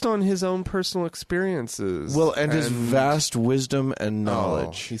 Based on his own personal experiences. Well, and his vast wisdom and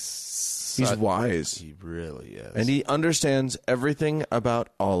knowledge. He's wise. He really is. And he understands everything about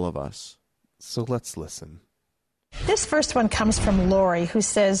all of us. So let's listen. This first one comes from Lori, who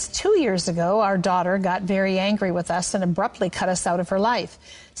says, 2 years ago, our daughter got very angry with us and abruptly cut us out of her life.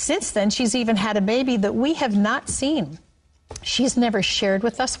 Since then, she's even had a baby that we have not seen. She's never shared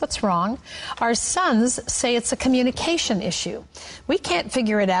with us what's wrong. Our sons say it's a communication issue. We can't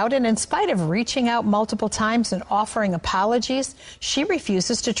figure it out, and in spite of reaching out multiple times and offering apologies, she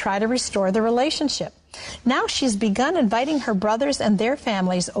refuses to try to restore the relationship. Now she's begun inviting her brothers and their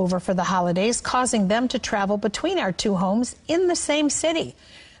families over for the holidays, causing them to travel between our two homes in the same city.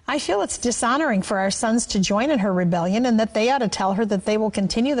 I feel it's dishonoring for our sons to join in her rebellion, and that they ought to tell her that they will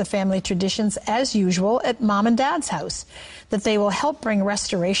continue the family traditions as usual at Mom and Dad's house, that they will help bring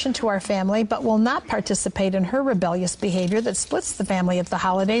restoration to our family, but will not participate in her rebellious behavior that splits the family at the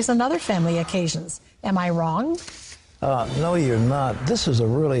holidays and other family occasions. Am I wrong? No, you're not. This is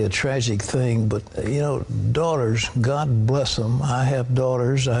really a tragic thing, but, daughters, God bless them. I have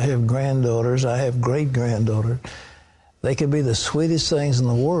daughters, I have granddaughters, I have great-granddaughters. They can be the sweetest things in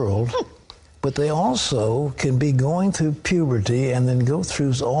the world, but they also can be going through puberty and then go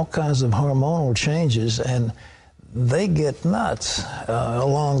through all kinds of hormonal changes, and they get nuts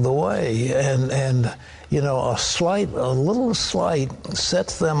along the way. And a little slight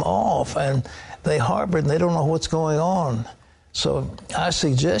sets them off, and they harbor it and they don't know what's going on. So I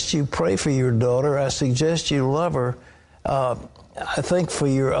suggest you pray for your daughter. I suggest you love her. I think for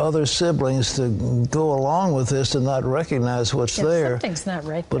your other siblings to go along with this and not recognize what's there. Something's not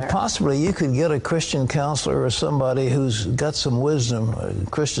right there. But possibly you could get a Christian counselor or somebody who's got some wisdom, a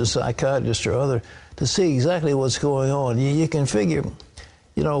Christian psychiatrist or other, to see exactly what's going on. You can figure,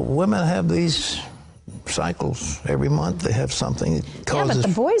 women have these cycles every month. They have something that causes... Yeah, but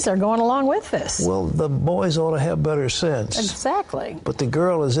the boys are going along with this. Well, the boys ought to have better sense. Exactly. But the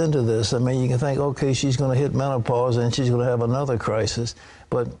girl is into this. I mean, you can think, okay, she's going to hit menopause and she's going to have another crisis.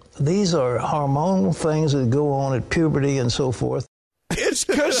 But these are hormonal things that go on at puberty and so forth. It's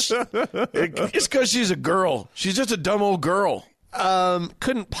because she's a girl. She's just a dumb old girl.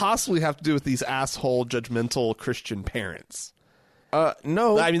 Couldn't possibly have to do with these asshole, judgmental Christian parents.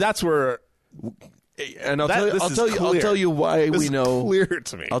 No. I mean, that's where... And I'll tell you why we know. Clear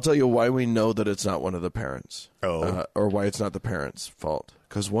to me. I'll tell you why we know that it's not one of the parents. Oh. Or why it's not the parents' fault.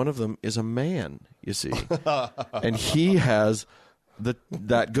 Because one of them is a man, you see. And he has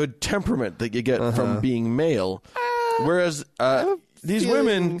that good temperament that you get from being male. Whereas these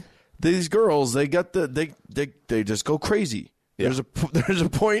women, these girls, they just go crazy. Yeah. There's a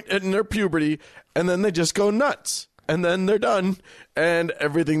point in their puberty, and then they just go nuts. and then they're done, and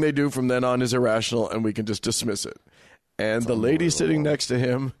everything they do from then on is irrational, and we can just dismiss it. And the lady sitting next to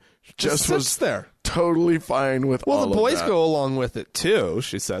him just was there, totally fine with all of that. Well, the boys go along with it too,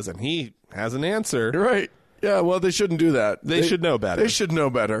 she says, and he has an answer. Right. Yeah, well, they shouldn't do that. They should know better. They should know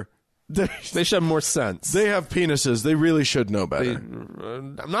better. They should have more sense. They have penises. They really should know better.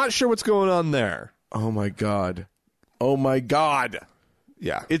 I'm not sure what's going on there. Oh, my God. Oh, my God.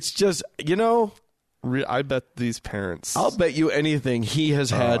 Yeah. It's just, you know... I bet these parents... I'll bet you anything he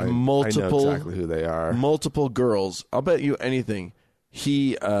has had multiple... I know exactly who they are. Multiple girls. I'll bet you anything.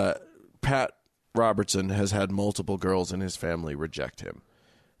 Pat Robertson has had multiple girls in his family reject him.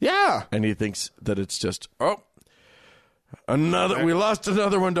 Yeah. And he thinks that it's just, we lost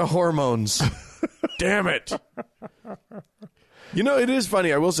another one to hormones. Damn it. You know, it is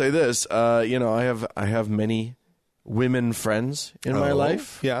funny. I will say this. I have many women friends in my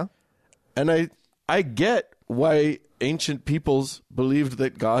life. Yeah. And I get why ancient peoples believed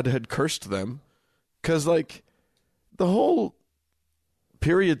that God had cursed them. Because, like, the whole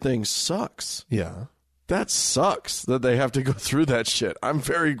period thing sucks. Yeah. That sucks that they have to go through that shit. I'm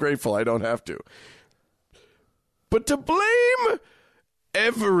very grateful I don't have to. But to blame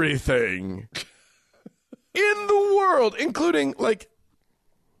everything in the world, including, like,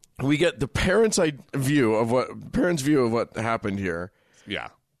 we get the parents' view of what happened here. Yeah.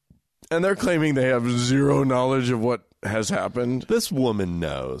 And they're claiming they have zero knowledge of what has happened. This woman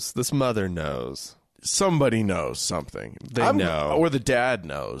knows. This mother knows. Somebody knows something. They know. Or the dad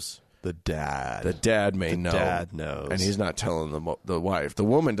knows. The dad. The dad may know. The dad knows. And he's not telling the wife. The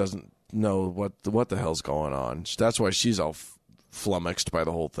woman doesn't know what the hell's going on. That's why she's all flummoxed by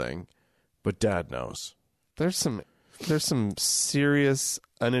the whole thing. But dad knows. There's some serious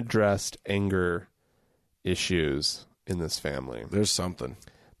unaddressed anger issues in this family. There's something.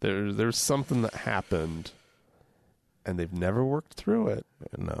 There's something that happened, and they've never worked through it.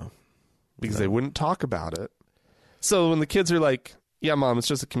 No. Because they wouldn't talk about it. So when the kids are like, yeah, Mom, it's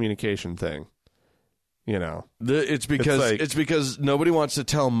just a communication thing. You know. It's because nobody wants to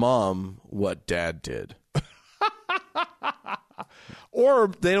tell Mom what Dad did.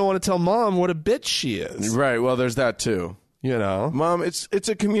 Or they don't want to tell Mom what a bitch she is. Right, well, there's that too. You know. Mom, it's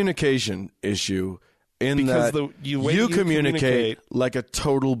a communication issue. Because you communicate like a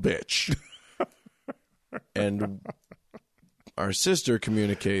total bitch. And our sister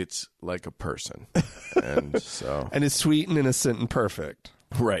communicates like a person. And is sweet and innocent and perfect.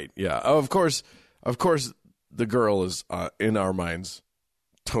 Right, yeah. Of course the girl is in our minds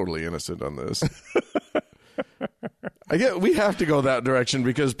totally innocent on this. We have to go that direction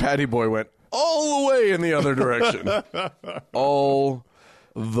because Patty Boy went all the way in the other direction. All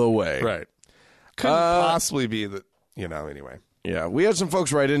the way. Right. Couldn't possibly be that, anyway. Yeah, we had some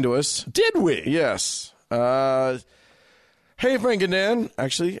folks write into us. Did we? Yes. Hey, Frank and Dan.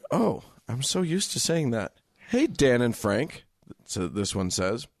 Actually, I'm so used to saying that. Hey, Dan and Frank. So this one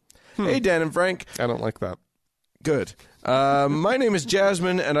says, Hey, Dan and Frank. I don't like that. Good. My name is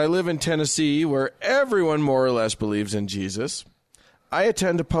Jasmine, and I live in Tennessee, where everyone more or less believes in Jesus. I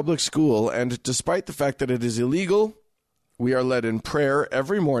attend a public school, and despite the fact that it is illegal, we are led in prayer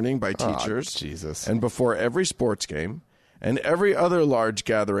every morning by teachers Jesus. And before every sports game and every other large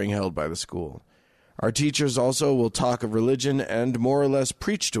gathering held by the school. Our teachers also will talk of religion and more or less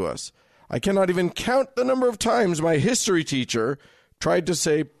preach to us. I cannot even count the number of times my history teacher tried to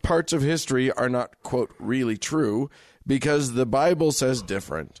say parts of history are not, quote, really true because the Bible says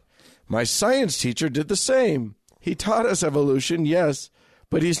different. My science teacher did the same. He taught us evolution, yes,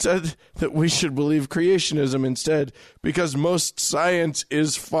 but he said that we should believe creationism instead because most science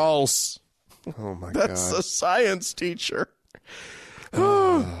is false. Oh, my God. That's a science teacher.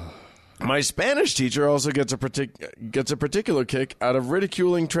 My Spanish teacher also gets a particular kick out of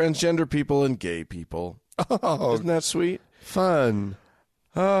ridiculing transgender people and gay people. Oh, isn't that sweet? Fun.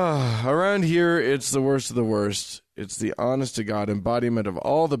 Around here, it's the worst of the worst. It's the honest-to-God embodiment of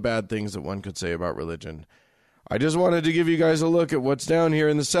all the bad things that one could say about religion. I just wanted to give you guys a look at what's down here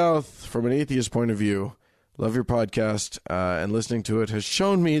in the South from an atheist point of view. Love your podcast, and listening to it has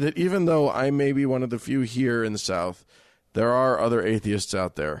shown me that even though I may be one of the few here in the South, there are other atheists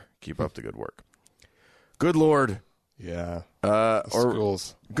out there. Keep up the good work. Good Lord. Yeah.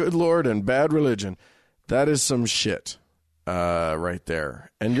 Schools. Good Lord and bad religion. That is some shit right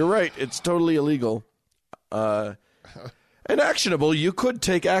there. And you're right. It's totally illegal. And actionable. You could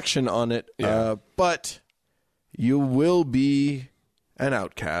take action on it. Yeah. But you will be an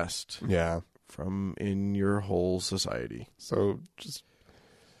outcast. Yeah. From in your whole society. So just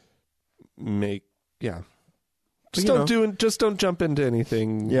Just don't jump into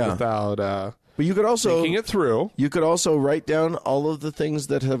anything without. But you could also thinking it through. You could also write down all of the things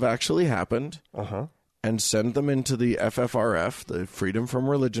that have actually happened and send them into the FFRF, the Freedom from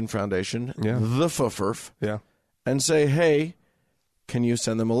Religion Foundation, the FFRF, and say, hey, can you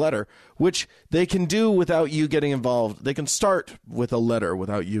send them a letter? Which they can do without you getting involved. They can start with a letter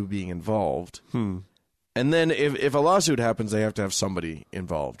without you being involved. And then if a lawsuit happens, they have to have somebody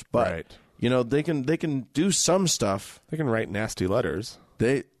involved. But, they can do some stuff. They can write nasty letters.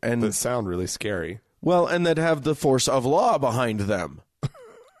 That sound really scary. Well, and that have the force of law behind them.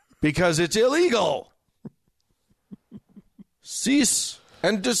 Because it's illegal. Cease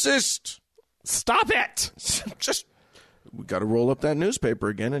and desist. Stop it! Just, we got to roll up that newspaper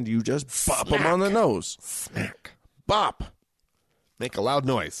again, and you just bop them on the nose. Smack. Bop. Make a loud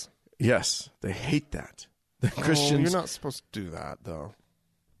noise. Yes, they hate that. The Christians. You're not supposed to do that, though.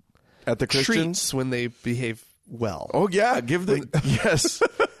 At the Christians? Treats when they behave well. Oh, yeah. Yes.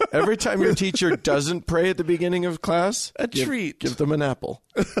 Every time your teacher doesn't pray at the beginning of class, treat. Give them an apple.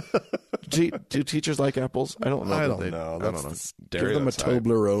 Do teachers like apples? I don't know. I don't know. I don't know. Give them a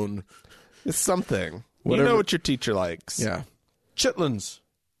Toblerone. It's something. Whatever. You know what your teacher likes. Yeah. Chitlins.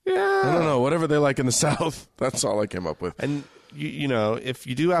 Yeah. I don't know. Whatever they like in the South. That's all I came up with. And, if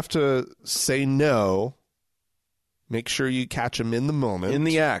you do have to say no, make sure you catch them in the moment. In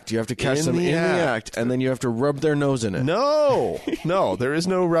the act. You have to catch them in the act, and then you have to rub their nose in it. No, there is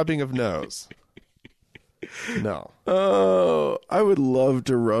no rubbing of nose. No. Oh, I would love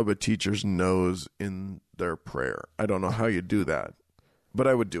to rub a teacher's nose in their prayer. I don't know how you do that, but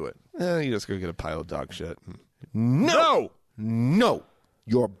I would do it. You just go get a pile of dog shit. No!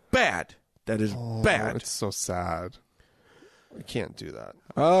 You're bad. That is bad. It's so sad. I can't do that.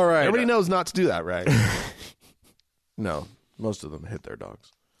 All right. Everybody knows not to do that, right? No, most of them hit their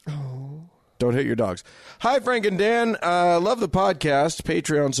dogs. Oh. Don't hit your dogs. Hi, Frank and Dan. Love the podcast.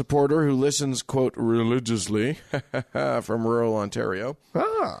 Patreon supporter who listens, quote, religiously from rural Ontario.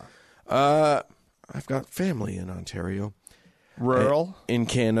 I've got family in Ontario. Rural? In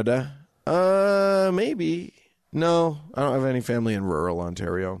Canada. Maybe. No, I don't have any family in rural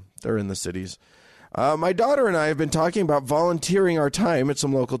Ontario. They're in the cities. My daughter and I have been talking about volunteering our time at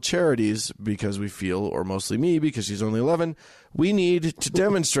some local charities because we feel, or mostly me, because she's only 11, we need to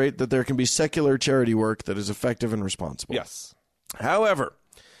demonstrate that there can be secular charity work that is effective and responsible. Yes. However,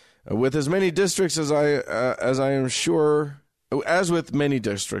 with as many districts as with many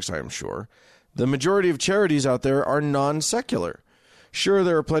districts, I am sure, the majority of charities out there are non-secular. Sure,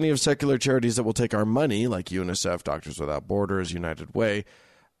 there are plenty of secular charities that will take our money, like UNICEF, Doctors Without Borders, United Way.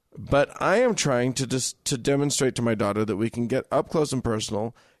 But I am trying to demonstrate to my daughter that we can get up close and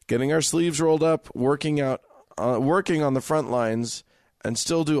personal, getting our sleeves rolled up, working on the front lines, and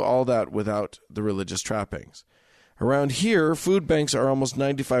still do all that without the religious trappings. Around here, food banks are almost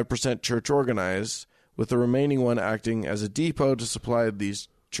 95% church organized, with the remaining one acting as a depot to supply these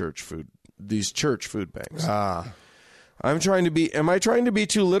church food banks. Am I trying to be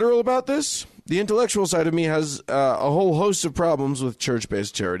too literal about this? The intellectual side of me has a whole host of problems with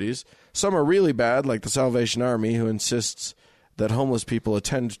church-based charities. Some are really bad, like the Salvation Army, who insists that homeless people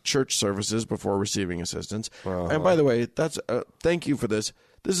attend church services before receiving assistance. And by the way, that's thank you for this.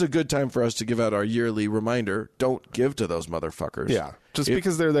 This is a good time for us to give out our yearly reminder. Don't give to those motherfuckers. Yeah.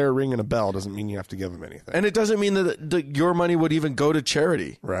 Because they're there ringing a bell doesn't mean you have to give them anything. And it doesn't mean that your money would even go to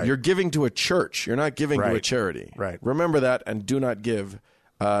charity. Right. You're giving to a church. You're not giving to a charity. Right. Remember that and do not give.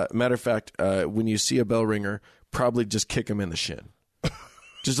 Matter of fact, when you see a bell ringer, probably just kick him in the shin.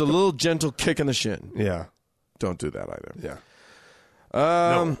 Just a little gentle kick in the shin. Yeah. Don't do that either. Yeah.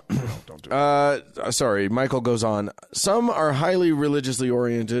 No, don't do it. Sorry, Michael goes on. Some are highly religiously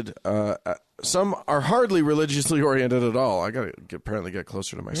oriented. Some are hardly religiously oriented at all. I gotta apparently get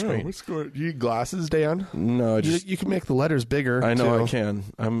closer to my screen. What's going? You need glasses, Dan? No, you can make the letters bigger. I know too. I can.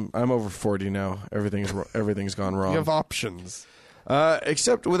 I'm over 40 now. Everything's gone wrong. You have options.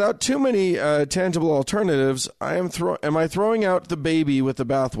 Except without too many tangible alternatives, am I throwing out the baby with the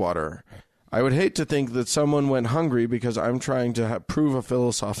bathwater? I would hate to think that someone went hungry because I'm trying to prove a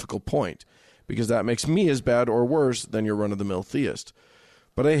philosophical point, because that makes me as bad or worse than your run-of-the-mill theist.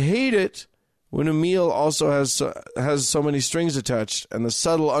 But I hate it when a meal also has so many strings attached, and the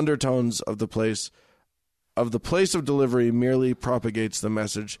subtle undertones of the place of delivery merely propagates the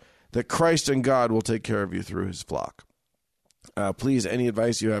message that Christ and God will take care of you through his flock. Please, any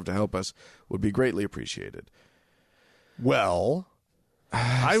advice you have to help us would be greatly appreciated. Well,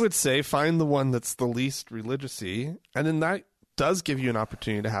 I would say find the one that's the least religious-y, and then that does give you an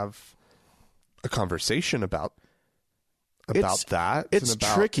opportunity to have a conversation about that. It's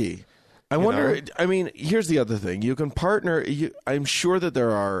tricky. I wonder. I mean, here's the other thing: you can partner. I'm sure that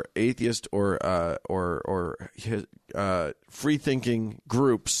there are atheist or free-thinking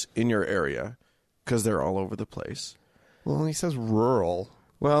groups in your area because they're all over the place. Well, he says rural.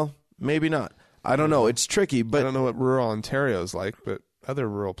 Well, maybe not. I don't know. It's tricky, but I don't know what rural Ontario's like, but other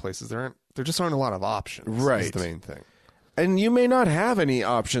rural places there just aren't a lot of options. Right, is the main thing. And you may not have any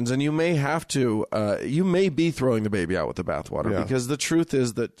options, and you may have to. You may be throwing the baby out with the bathwater because the truth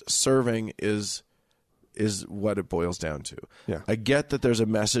is that serving is what it boils down to. Yeah. I get that there's a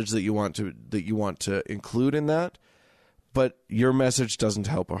message that you want to include in that, but your message doesn't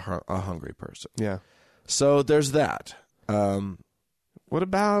help a hungry person. Yeah. So there's that. What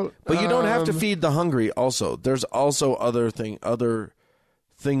about? But you don't have to feed the hungry. Also, there's also other things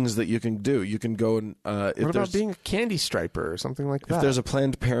that you can do. You can go and what about being a candy striper or something like that? If there's a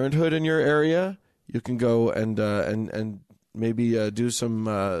Planned Parenthood in your area, you can go and maybe do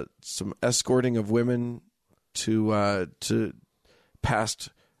some escorting of women to past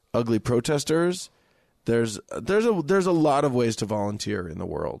ugly protesters. There's a lot of ways to volunteer in the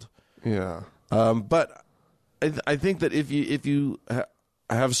world. Yeah. But I think that if you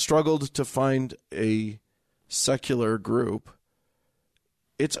have struggled to find a secular group,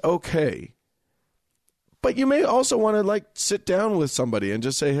 it's okay. But you may also want to sit down with somebody and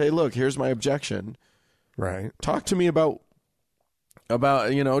just say, "Hey, look, here's my objection. Right. Talk to me about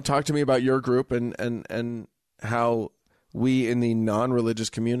talk to me about your group and how we in the non-religious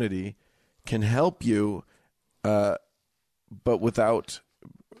community can help you, but without."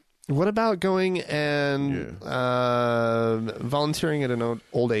 What about going and volunteering at an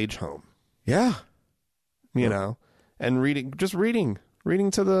old age home? Yeah. You know, and reading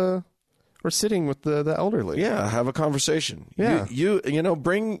to or sitting with the elderly. Yeah, have a conversation. Yeah. You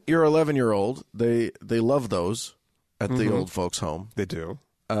bring your 11-year-old. They love those at the old folks' home. They do.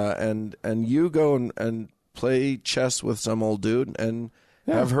 And you go and play chess with some old dude and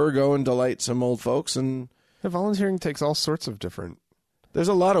have her go and delight some old folks. And volunteering takes all sorts of different. There's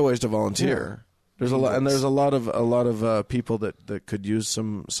a lot of ways to volunteer. Yeah. There's a lot, and there's a lot of people that could use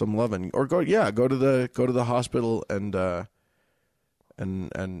some loving. Or go to the hospital and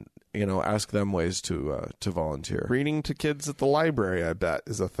ask them ways to volunteer. Reading to kids at the library, I bet,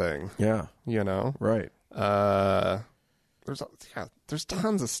 is a thing. Yeah, right. There's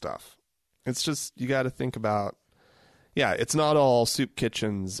tons of stuff. It's just you got to think about. Yeah, it's not all soup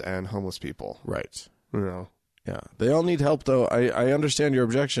kitchens and homeless people. Right. Yeah, they all need help, though. I understand your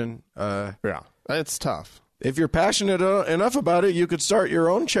objection. Yeah, it's tough. If you're passionate enough about it, you could start your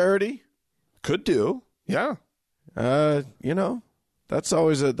own charity. Could do. Yeah. That's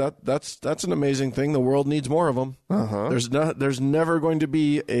always that's an amazing thing. The world needs more of them. Uh-huh. There's never going to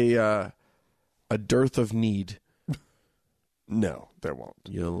be a dearth of need. No, there won't.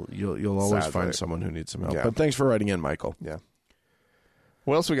 You'll always find someone who needs some help. Yeah. But thanks for writing in, Michael. Yeah.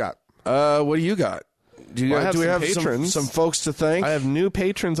 What else we got? What do you got? Do we have patrons? Some folks to thank? I have new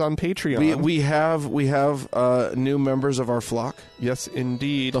patrons on Patreon. We have new members of our flock. Yes,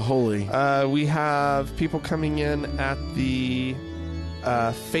 indeed. The holy. We have people coming in at the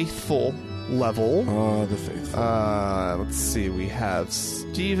faithful level. Oh, the faithful. Let's see. We have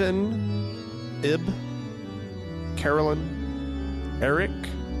Stephen, Ib, Carolyn, Eric,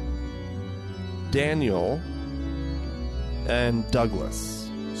 Daniel, and Douglas.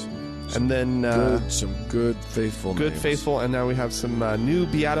 And then some good faithful good names. Faithful, and now we have some new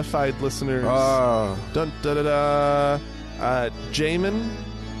beatified listeners. Dun, da, da, da. Jamin,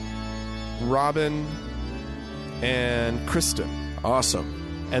 Robin, and Kristen.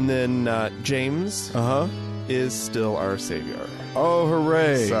 Awesome. And then James is still our savior. Oh,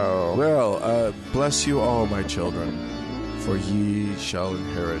 hooray. So, well, bless you all, my children, for ye shall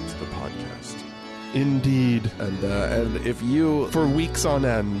inherit the podcast. Indeed. And if you... For weeks on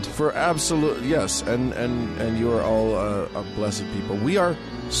end. For absolute... Yes, and you are all a blessed people. We are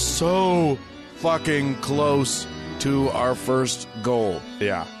so fucking close to our first goal.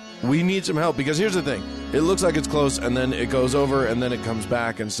 Yeah. We need some help, because here's the thing. It looks like it's close, and then it goes over, and then it comes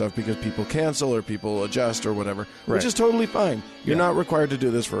back and stuff because people cancel or people adjust or whatever, which is totally fine. You're not required to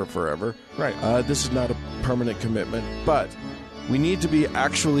do this for forever. Right. This is not a permanent commitment, but... we need to be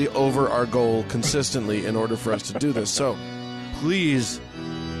actually over our goal consistently in order for us to do this. So, please,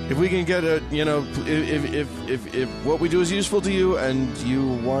 if we can get if what we do is useful to you and you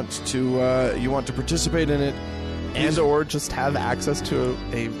want to participate in it, and or just have access to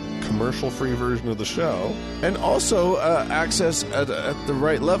a commercial-free version of the show, and also access at the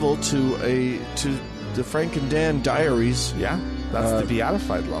right level to the Frank and Dan Diaries. Yeah, that's the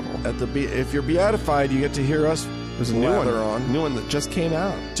beatified level. If you're beatified, you get to hear us There's a new lather one, on. new one that just came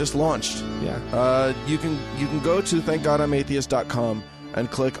out. Just launched. Yeah. You can go to thankgodimatheist.com and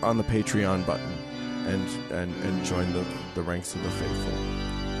click on the Patreon button and join the ranks of the faithful.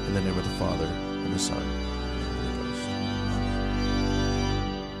 In the name of the Father, and the Son, and the Holy Ghost.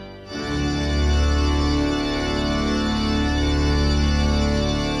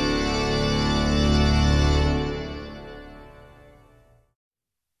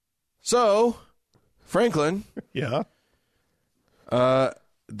 So, Franklin, Yeah.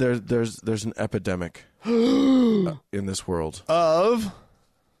 there's an epidemic in this world Of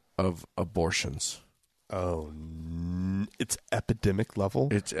abortions. oh, it's epidemic level.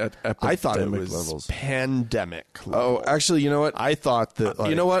 It's at epidemic I thought it was levels. pandemic level. Oh, actually, you know what? I thought that.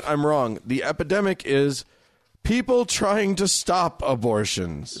 You know what? I'm wrong. The epidemic is people trying to stop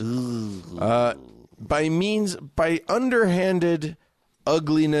abortions by underhanded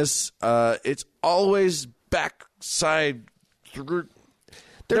ugliness. It's always backside.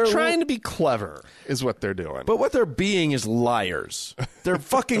 They're trying to be clever, is what they're doing. But what they're being is liars. They're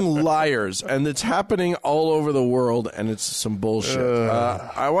fucking liars, and it's happening all over the world, and it's some bullshit.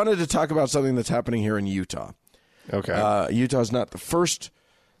 I wanted to talk about something that's happening here in Utah. Okay. Utah's not the first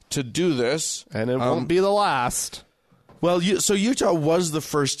to do this. And it won't be the last. Well, so Utah was the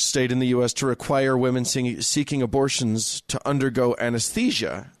first state in the U.S. to require women seeking abortions to undergo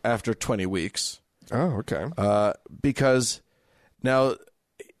anesthesia after 20 weeks. Oh, okay. Because now,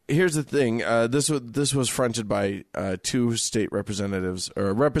 here's the thing. This was fronted by two state representatives,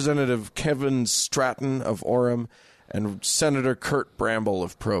 or Representative Kevin Stratton of Orem and Senator Kurt Bramble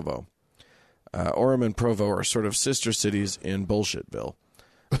of Provo. Orem and Provo are sort of sister cities in Bullshitville.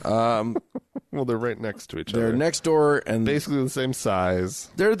 Well, they're right next to each other. They're next door, and basically the same size.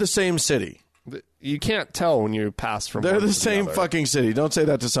 they're the same city. You can't tell when you pass from. They're one the to same other. fucking city. Don't say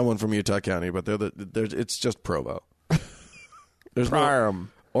that to someone from Utah County, but it's just Provo. There's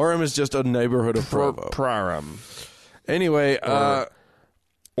Priam. Orem is just a neighborhood of Provo. Priam. Anyway,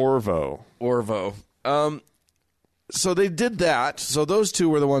 Orvo. Orvo. So they did that. So those two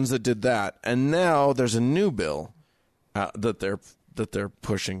were the ones that did that, and now there's a new bill that they're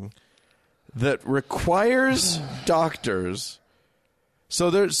pushing that requires doctors. So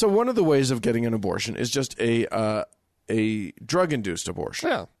one of the ways of getting an abortion is just a drug-induced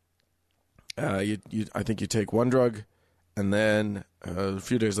abortion. Yeah. I think you take one drug, and then a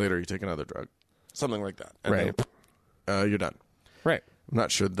few days later you take another drug, something like that. And Right. then, you're done. Right. I'm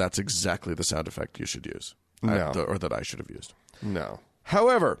not sure that's exactly the sound effect you should use, No. or that I should have used. No.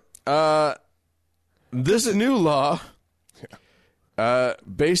 However, this new law,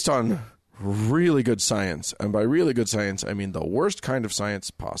 based on really good science, and by really good science, I mean the worst kind of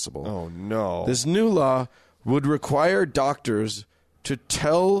science possible. Oh no. This new law would require doctors to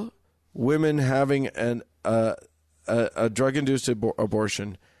tell women having a drug-induced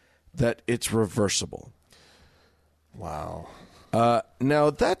abortion that it's reversible. Wow. Now,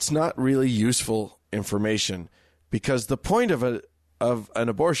 that's not really useful information, because the point of an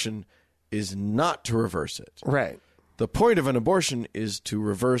abortion is not to reverse it. Right. The point of an abortion is to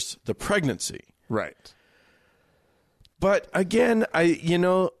reverse the pregnancy. Right. But again,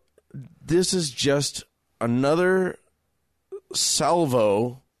 this is just another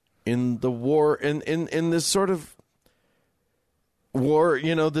salvo in the war, in this sort of war,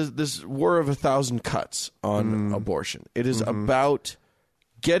 this war of 1,000 cuts on abortion. It is about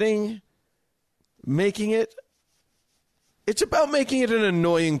it's about making it an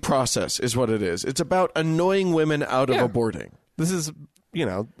annoying process, is what it is. It's about annoying women out of aborting. This is,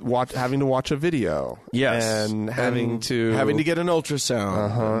 having to watch a video. Yes. And having to get an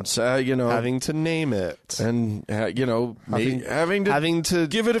ultrasound. And, having to name it. And, having to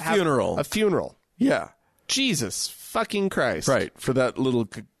give it a funeral. A funeral. Yeah. Jesus fucking Christ. Right. For that little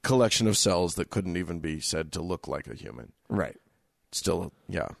collection of cells that couldn't even be said to look like a human. Right. Still,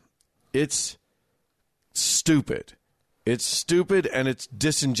 yeah. It's stupid. It's stupid and it's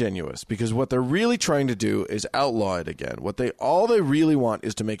disingenuous, because what they're really trying to do is outlaw it again. All they really want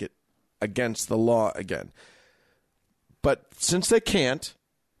is to make it against the law again. But since they can't,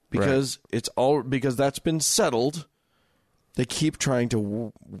 because because that's been settled, they keep trying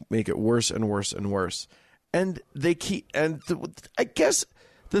to make it worse and worse and worse. And I guess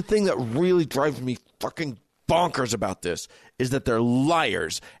the thing that really drives me fucking bonkers about this is that they're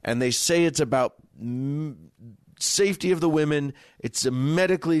liars, and they say it's about safety of the women. It's a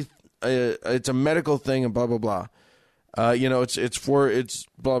medical thing, and blah blah blah. It's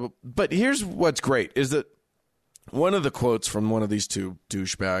blah blah. But here's what's great is that one of the quotes from one of these two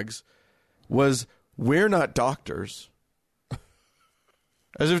douchebags was, "We're not doctors,"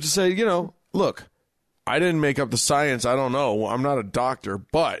 as if to say, look, I didn't make up the science. I don't know. I'm not a doctor,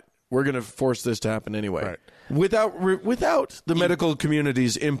 but we're going to force this to happen anyway. Right. Without the medical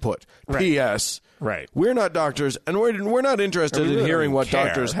community's input. Right. P.S. Right. We're not doctors, and we're not interested in hearing what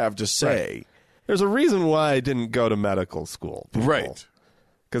doctors have to say. Right. There's a reason why I didn't go to medical school. People. Right.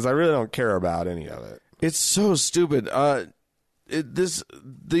 Because I really don't care about any of it. It's so stupid. The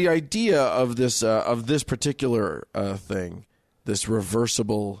idea of this particular thing, this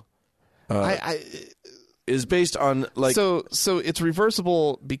reversible, is based on like. So it's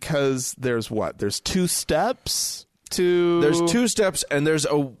reversible because there's what? There's 2 steps to. There's 2 steps, and there's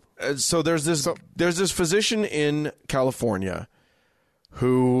this physician in California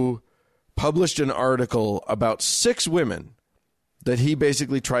who published an article about 6 women that he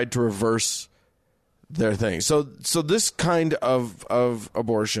basically tried to reverse their thing. So this kind of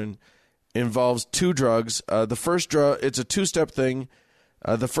abortion involves 2 drugs. The first drug, it's a 2-step thing.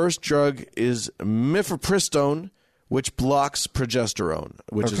 The first drug is mifepristone, which blocks progesterone,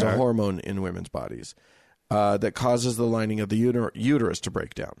 which is a hormone in women's bodies that causes the lining of the uterus to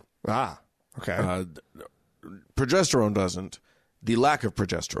break down. Ah, okay. Progesterone doesn't. The lack of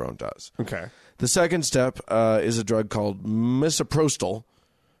progesterone does. Okay. The second step is a drug called misoprostol,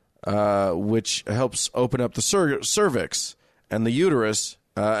 which helps open up the cervix and the uterus,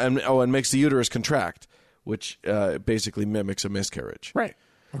 and makes the uterus contract, which basically mimics a miscarriage. Right.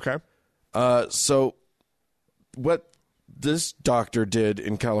 Okay. So what this doctor did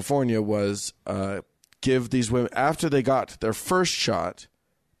in California was give these women, after they got their first shot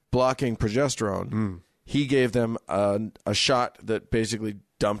blocking progesterone, he gave them a shot that basically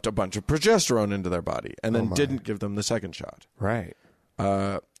dumped a bunch of progesterone into their body, and then didn't give them the second shot. Right.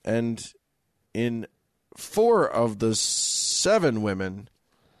 And in 4 of the 7 women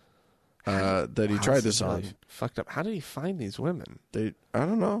that he tried this on, fucked up. How did he find these women? I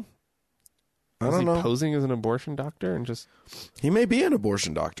don't know. Was he posing as an abortion doctor and just He may be an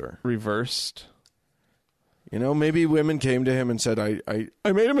abortion doctor. reversed? You know, maybe women came to him and said, I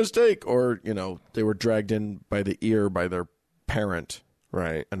made a mistake. Or, you know, they were dragged in by the ear by their parent.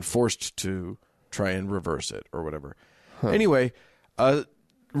 Right. And forced to try and reverse it or whatever. Anyway,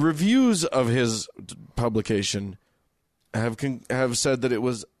 reviews of his publication have said that it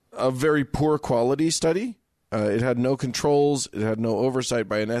was a very poor quality study. It had no controls. It had no oversight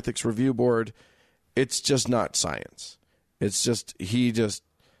by an ethics review board. It's just not science. It's just, he just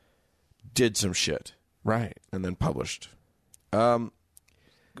did some shit. Right. And then published.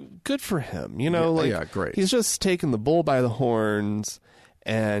 Good for him. You know, yeah, great. He's just taking the bull by the horns,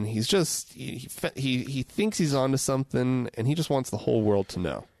 and he's just he thinks he's onto something, and he just wants the whole world to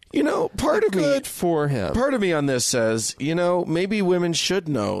know. You know, part of Good for him. Part of me on this says, you know, maybe women should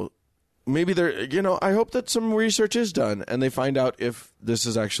know. Maybe they're, you know, I hope that some research is done and they find out if this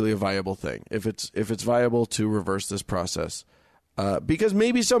is actually a viable thing, if it's viable to reverse this process. Because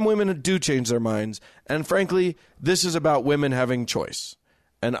maybe some women do change their minds. And frankly, this is about women having choice.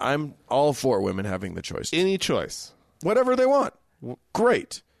 And I'm all for women having the choice. Any choice. Whatever they want.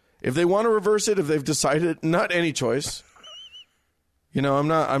 Great. If they want to reverse it, if they've decided, not any choice. You know,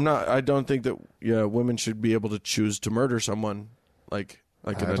 I don't think that women should be able to choose to murder someone like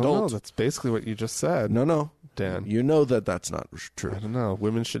an adult. Know. That's basically what you just said. No, Dan. You know that's not true. I don't know.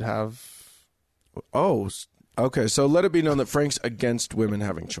 Women should have. Oh, okay. So let it be known that Frank's against women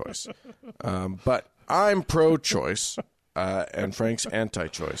having choice. But I'm pro-choice, and Frank's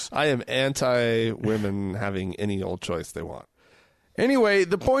anti-choice. I am anti-women having any old choice they want. Anyway,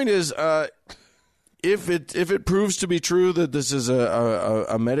 the point is, if it proves to be true that this is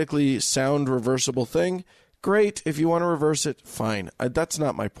a medically sound reversible thing, great. If you want to reverse it, fine. That's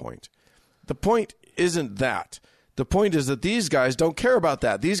not my point. The point isn't that. The point is that these guys don't care about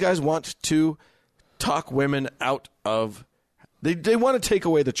that. These guys want to talk women out of. They want to take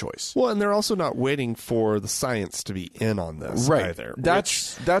away the choice. Well, and they're also not waiting for the science to be in on this either.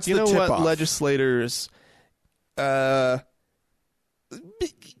 That's you the know tip what, off. Legislators.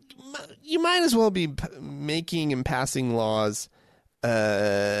 You might as well be making and passing laws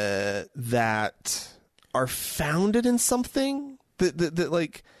that are founded in something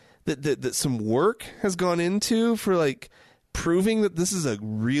that some work has gone into for like proving that this is a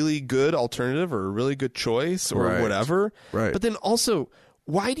really good alternative or a really good choice or whatever. Right. But then also,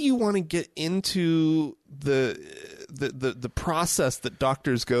 why do you want to get into the process that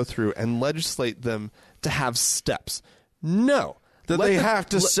doctors go through and legislate them to have steps? No.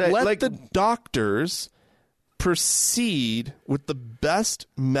 Let the doctors proceed with the best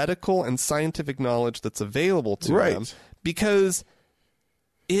medical and scientific knowledge that's available to them, because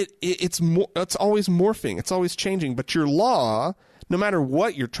it's always morphing, it's always changing. But your law no matter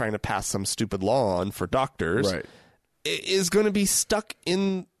what you're trying to pass some stupid law on for doctors, Right. is going to be stuck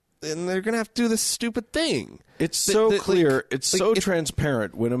in, and they're going to have to do this stupid thing. It's so clear. It's so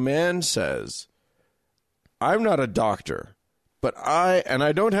transparent when a man says, I'm not a doctor, but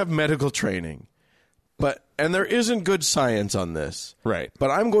I don't have medical training, and there isn't good science on this. Right. But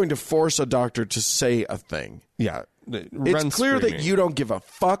I'm going to force a doctor to say a thing. Yeah. It's clear that you don't give a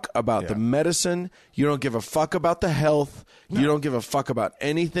fuck about the medicine. You don't give a fuck about the health. No. You don't give a fuck about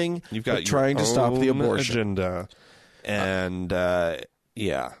anything. You've got trying to stop the abortion agenda. And,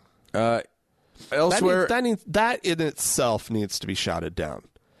 yeah. Elsewhere, that in itself needs to be shouted down.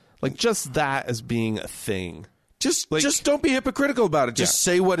 Like, just that as being a thing. Just don't be hypocritical about it. Just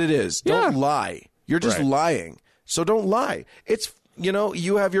say what it is. Don't lie. You're just lying. So don't lie. It's,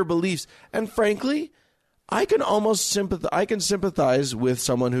 you have your beliefs. And frankly, I can almost sympathize with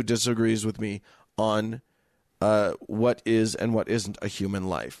someone who disagrees with me on what is and what isn't a human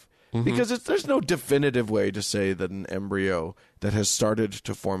life. Mm-hmm. Because there's no definitive way to say that an embryo that has started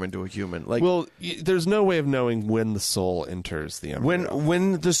to form into a human. There's no way of knowing when the soul enters the embryo.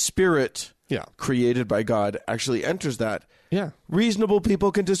 When the spirit created by God actually enters that, reasonable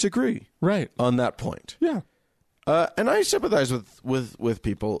people can disagree on that point. Yeah. And I sympathize with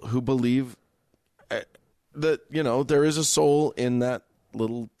people who believe that, there is a soul in that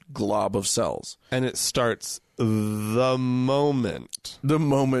little glob of cells. And it starts the moment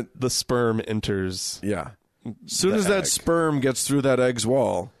the sperm enters. Yeah. As soon as that sperm gets through that egg's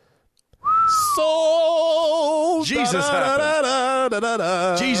wall. Soul. Jesus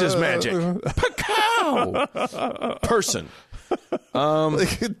happened. Jesus magic. Pacow. Person.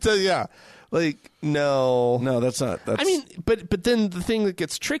 Yeah. No, that's not. I mean, but then the thing that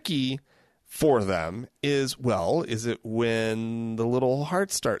gets tricky for them is it when the little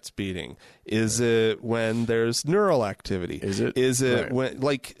heart starts beating? Is it when there's neural activity? Is it when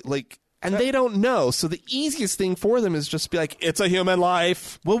and they don't know. So the easiest thing for them is just to be like, it's a human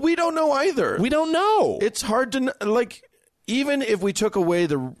life. Well, we don't know either. We don't know. It's hard to even if we took away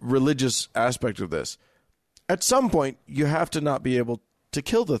the religious aspect of this, at some point you have to not be able to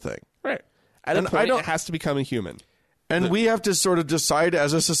kill the thing. Right. At a point, it has to become a human. And we have to sort of decide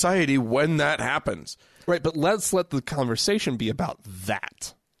as a society when that happens. Right, but let's let the conversation be about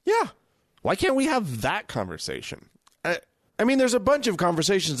that. Yeah. Why can't we have that conversation? I mean, there's a bunch of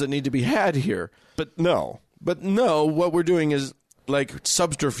conversations that need to be had here. But no, what we're doing is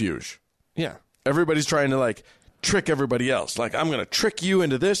subterfuge. Yeah. Everybody's trying to trick everybody else. I'm going to trick you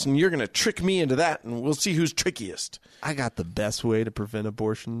into this and you're going to trick me into that and we'll see who's trickiest. I got the best way to prevent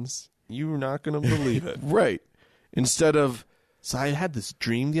abortions. You're not going to believe it. Right. Instead of... So I had this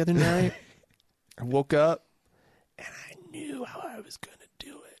dream the other night. I woke up and I knew how I was going to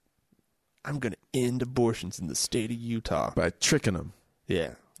do it. I'm going to end abortions in the state of Utah. By tricking them.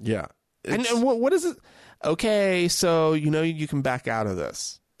 Yeah. Yeah. And what is it? Okay, so you can back out of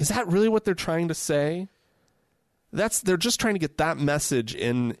this. Is that really what they're trying to say? They're just trying to get that message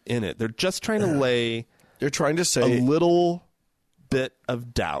in it. They're just trying to lay... They're trying to say... a little bit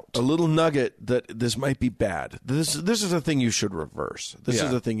of doubt. A little nugget that this might be bad. This is a thing you should reverse. This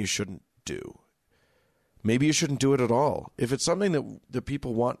is a thing you shouldn't do. Maybe you shouldn't do it at all. If it's something that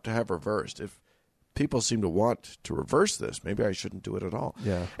people want to have reversed, if people seem to want to reverse this, maybe I shouldn't do it at all.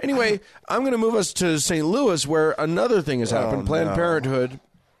 Yeah. Anyway, I'm going to move us to St. Louis where another thing has happened. Planned Parenthood,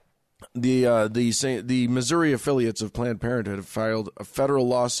 the Missouri affiliates of Planned Parenthood have filed a federal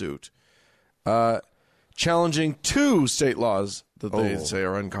lawsuit challenging two state laws that they say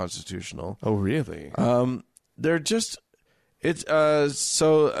are unconstitutional. Oh, really? They're just these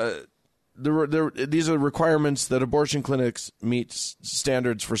are requirements that abortion clinics meet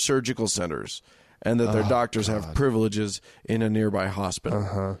standards for surgical centers, and that their doctors have privileges in a nearby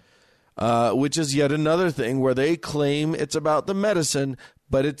hospital. Which is yet another thing where they claim it's about the medicine,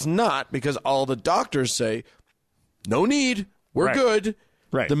 but it's not, because all the doctors say, no need, we're good.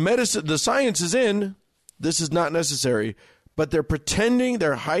 Right. The medicine, the science is in. This is not necessary. But they're pretending,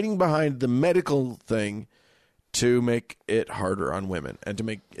 they're hiding behind the medical thing to make it harder on women and to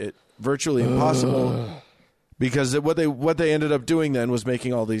make it virtually impossible. Because what they ended up doing then was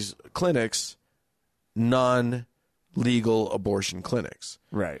making all these clinics non-legal abortion clinics.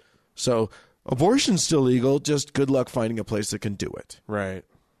 Right. So abortion's still legal, just good luck finding a place that can do it. Right.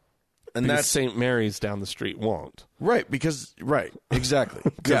 And because that's St. Mary's down the street won't. Right, exactly.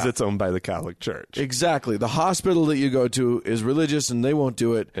 Because it's owned by the Catholic Church. Exactly. The hospital that you go to is religious and they won't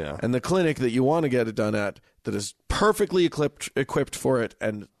do it. Yeah. And the clinic that you want to get it done at that is perfectly equipped for it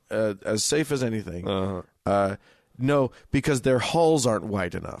and as safe as anything. No, because their halls aren't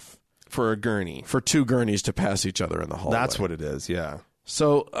wide enough. for a gurney. For 2 gurneys to pass each other in the hallway. That's what it is, yeah.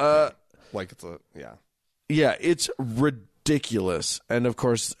 So, like it's a, yeah. Yeah, it's ridiculous. And of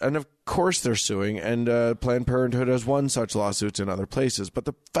course they're suing, and Planned Parenthood has won such lawsuits in other places. But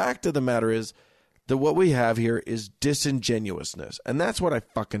the fact of the matter is that what we have here is disingenuousness. And that's what I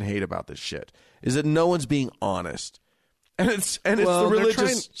fucking hate about this shit, is that no one's being honest. And it's the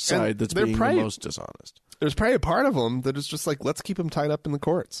religious side that's being the most dishonest. There's probably a part of them that is just like, let's keep them tied up in the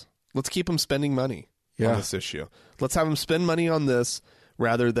courts. Let's keep them spending money on this issue. Let's have them spend money on this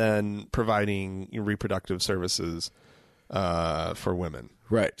rather than providing reproductive services for women.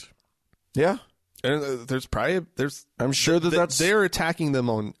 Right. Yeah. And I'm sure that's... They're attacking them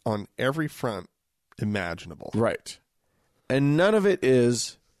on every front imaginable. Right. And none of it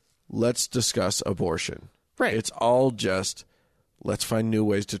is, let's discuss abortion. Right. It's all just, let's find new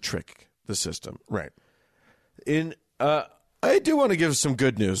ways to trick the system. Right. I do want to give some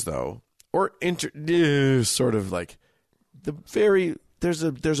good news, though, or sort of like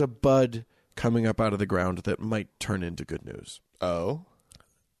there's a bud coming up out of the ground that might turn into good news. Oh,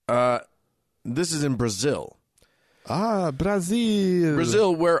 this is in Brazil. Brazil.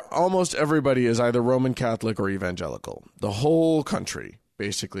 Brazil, where almost everybody is either Roman Catholic or evangelical. The whole country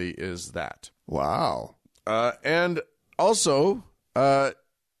basically is that. Wow. And also, and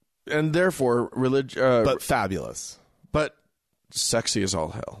therefore religion, but fabulous. But sexy as all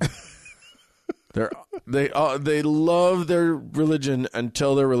hell. They love their religion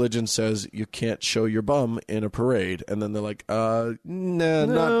until their religion says you can't show your bum in a parade, and then they're like, no,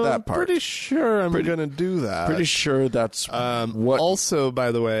 not that part. Pretty sure I'm going to do that. Pretty sure that's what. Also,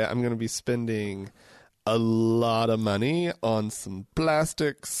 by the way, I'm going to be spending a lot of money on some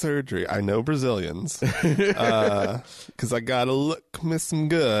plastic surgery. I know Brazilians, because I gotta look me some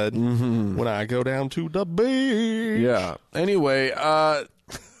good when I go down to the beach. Yeah. Anyway,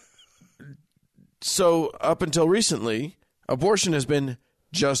 so up until recently, abortion has been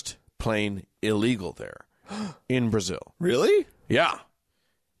just plain illegal there in Brazil. Really? Yeah.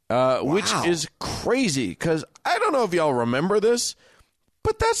 Which is crazy, because I don't know if y'all remember this,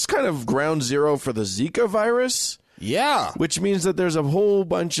 but that's kind of ground zero for the Zika virus. Yeah. Which means that there's a whole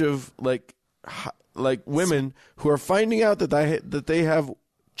bunch of like women who are finding out that they have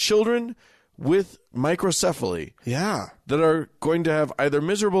children with microcephaly. Yeah. That are going to have either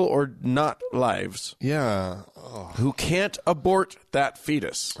miserable or not lives. Yeah. Who can't abort that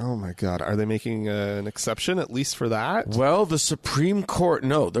fetus. Oh my God. Are they making an exception at least for that? Well, the Supreme Court,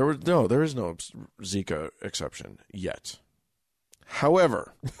 there is no Zika exception yet.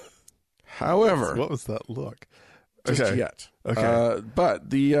 However, what was that look? Just yet. Okay. But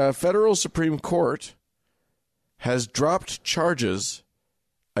the federal Supreme Court has dropped charges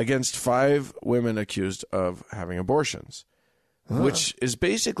against 5 women accused of having abortions, which is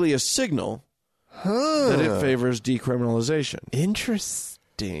basically a signal that it favors decriminalization.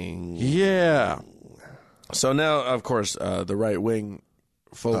 Interesting. Yeah. So now, of course, the right-wing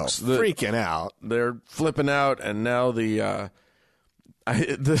folks... freaking out. They're flipping out, and now the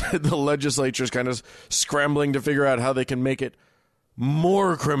legislature's kind of scrambling to figure out how they can make it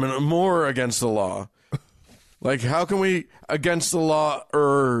more against the law. Like, how can we against the law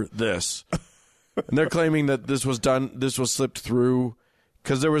this? And they're claiming that this was slipped through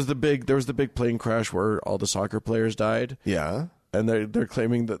because there was the big plane crash where all the soccer players died. Yeah. And they're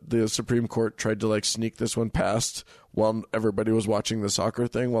claiming that the Supreme Court tried to like sneak this one past while everybody was watching the soccer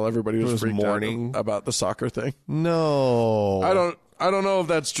thing, while everybody was freaked out about the soccer thing. No. I don't know if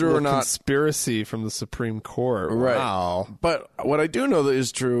that's true or not. Conspiracy from the Supreme Court. Right. Wow. But what I do know that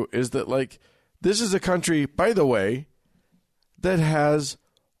is true is that, like, this is a country, by the way, that has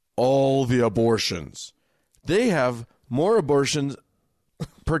all the abortions. They have more abortions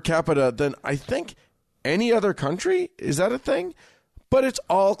per capita than I think any other country. Is that a thing? But it's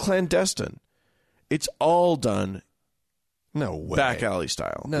all clandestine. It's all done back alley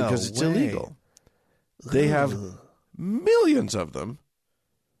style because it's illegal. They have millions of them,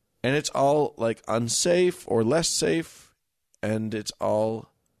 and it's all like unsafe or less safe, and it's all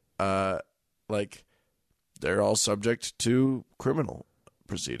like they're all subject to criminal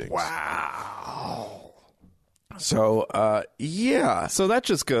proceedings. Wow. So yeah. So that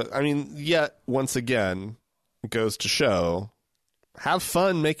just goes, I mean, yet once again goes to show, have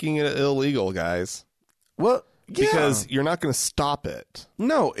fun making it illegal, guys. Well, yeah. Because you're not going to stop it.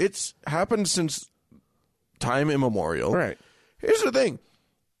 No, it's happened since time immemorial. Right. Here's the thing.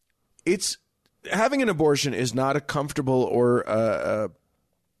 It's having an abortion is not a comfortable or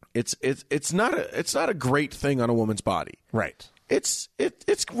it's not a great thing on a woman's body. Right. It's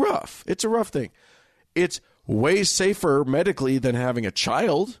rough. It's a rough thing. It's way safer medically than having a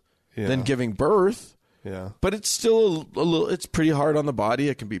child. than giving birth. Yeah. But it's still a little, it's pretty hard on the body.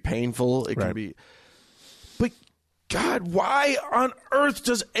 It can be painful. It can Right. be. But God, why on earth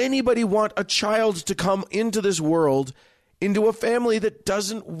does anybody want a child to come into this world, into a family that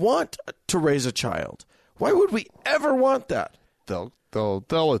doesn't want to raise a child? Why would we ever want that? They'll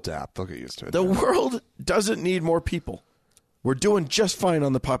adapt. They'll get used to it. The world doesn't need more people. We're doing just fine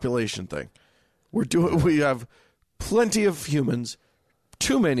on the population thing. We have plenty of humans,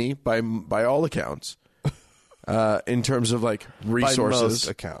 too many by all accounts, in terms of like resources. By most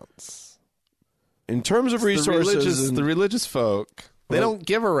accounts. In terms of resources, The religious folk, they don't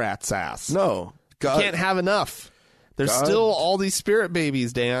give a rat's ass. no, You can't have enough. There's God- still all these spirit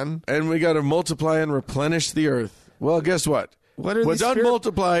babies, Dan. and we got to multiply and replenish the earth. Well, guess what? What are When these done spirit-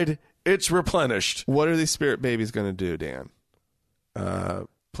 multiplied, it's replenished. What are these spirit babies going to do, Dan?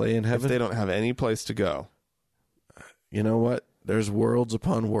 Play in If heaven. they don't have any place to go. You know what? There's worlds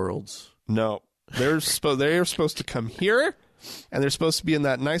upon worlds. No. They're supposed to come here, and they're supposed to be in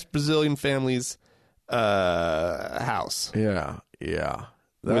that nice Brazilian family's house Yeah.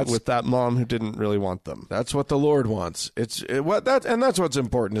 with that mom who didn't really want them. That's what the Lord wants. That's what's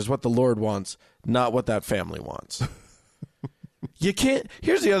important is what the Lord wants, not what that family wants. You can't.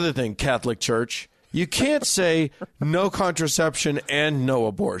 Here's the other thing, Catholic Church. You can't say no contraception and no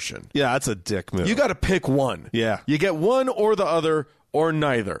abortion. Yeah, that's a dick move. You got to pick one. Yeah. You get one or the other or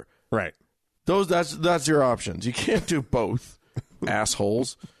neither. right. That's your options. You can't do both.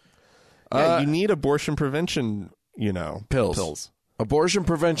 Assholes. Yeah, you need abortion prevention, Pills. Abortion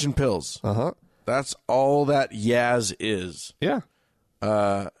prevention pills. Uh-huh. That's all that Yaz is. Yeah.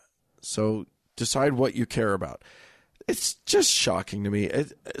 So decide what you care about. It's just shocking to me.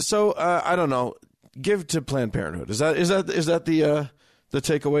 I don't know. Give to Planned Parenthood. Is that the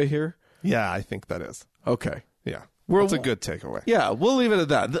takeaway here? Yeah, I think that is. Okay. Yeah. That's a good takeaway. Yeah, we'll leave it at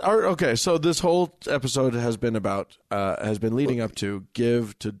that. Okay, so this whole episode has been leading up to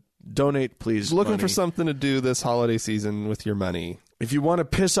donate, please. Looking money. for something to do this holiday season with your money. If you want to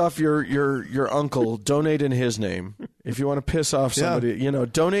piss off your uncle, donate in his name. If you want to piss off somebody,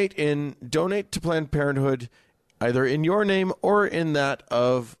 donate to Planned Parenthood, either in your name or in that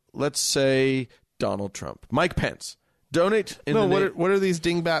of, let's say, Donald Trump, Mike Pence. Donate in the name. What are these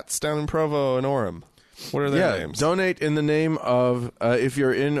dingbats down in Provo and Orem? What are their names? Donate in the name of, if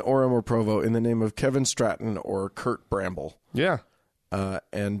you're in Orem or Provo, in the name of Kevin Stratton or Kurt Bramble. Yeah.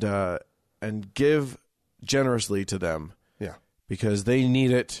 And give generously to them. Yeah. Because they need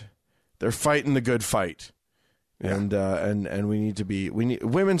it. They're fighting the good fight. Yeah. And we need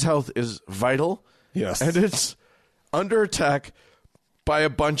women's health is vital. Yes. And it's under attack by a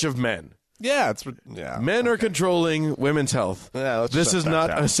bunch of men. Yeah, Men are controlling women's health. Yeah, let's this shut is that not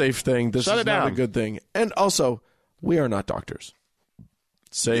down. a safe thing. This Shut is it not a down. good thing. And also, we are not doctors.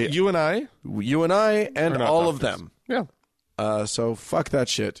 Say You and I and are not all of doctors. them. Yeah. So fuck that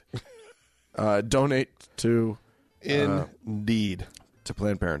shit. Donate to Indeed. to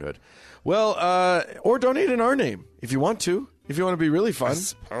Planned Parenthood. Well, or donate in our name if you want to. If you want to be really fun, I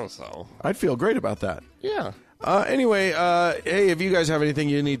suppose so. I'd feel great about that. Yeah. Anyway, hey, if you guys have anything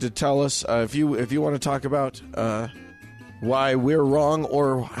you need to tell us, if you want to talk about why we're wrong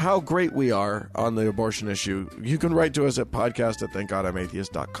or how great we are on the abortion issue, you can write to us at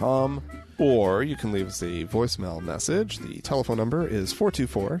podcast@thankgodimatheist.com. Or you can leave us a voicemail message. The telephone number is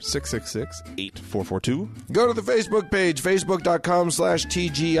 424-666-8442. Go to the Facebook page,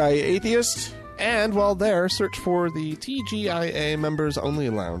 facebook.com/TGIAtheist. And while there, search for the TGIA Members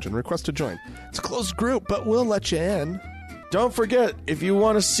Only Lounge and request to join. It's a closed group, but we'll let you in. Don't forget, if you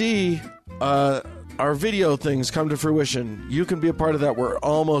want to see our video things come to fruition, you can be a part of that. We're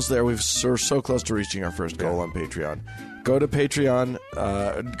almost there. We're so close to reaching our first goal on Patreon. Go to Patreon.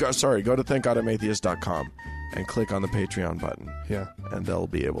 Go to thankgodimatheist.com and click on the Patreon button. Yeah. And they'll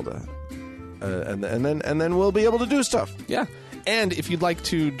be able to, and then we'll be able to do stuff. Yeah. And if you'd like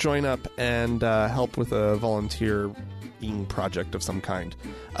to join up and help with a volunteering project of some kind,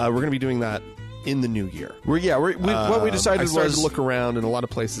 we're going to be doing that in the new year. What we decided I started was to look around, and a lot of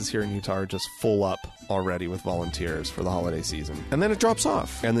places here in Utah are just full up already with volunteers for the holiday season. and then it drops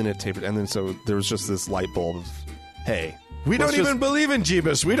off. And then it tapered, and then so there was just this light bulb of, hey, We let's don't even believe in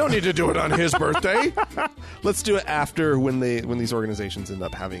Jeebus. We don't need to do it on his birthday. let's do it after when these organizations end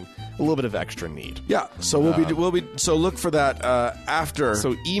up having a little bit of extra need. Yeah. So we'll be so look for that after.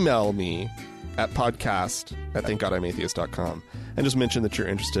 So email me at podcast@thankgodimatheist.com and just mention that you're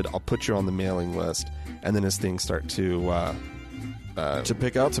interested. I'll put you on the mailing list, and then as things start to to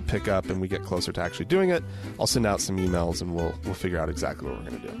pick up, and we get closer to actually doing it, I'll send out some emails and we'll figure out exactly what we're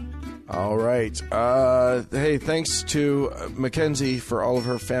going to do. All right. Hey, thanks to Mackenzie for all of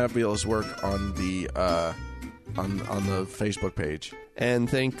her fabulous work on the on the Facebook page. And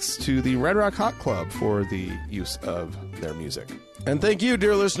thanks to the Red Rock Hot Club for the use of their music. And thank you,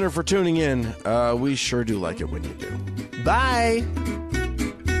 dear listener, for tuning in. We sure do like it when you do. Bye!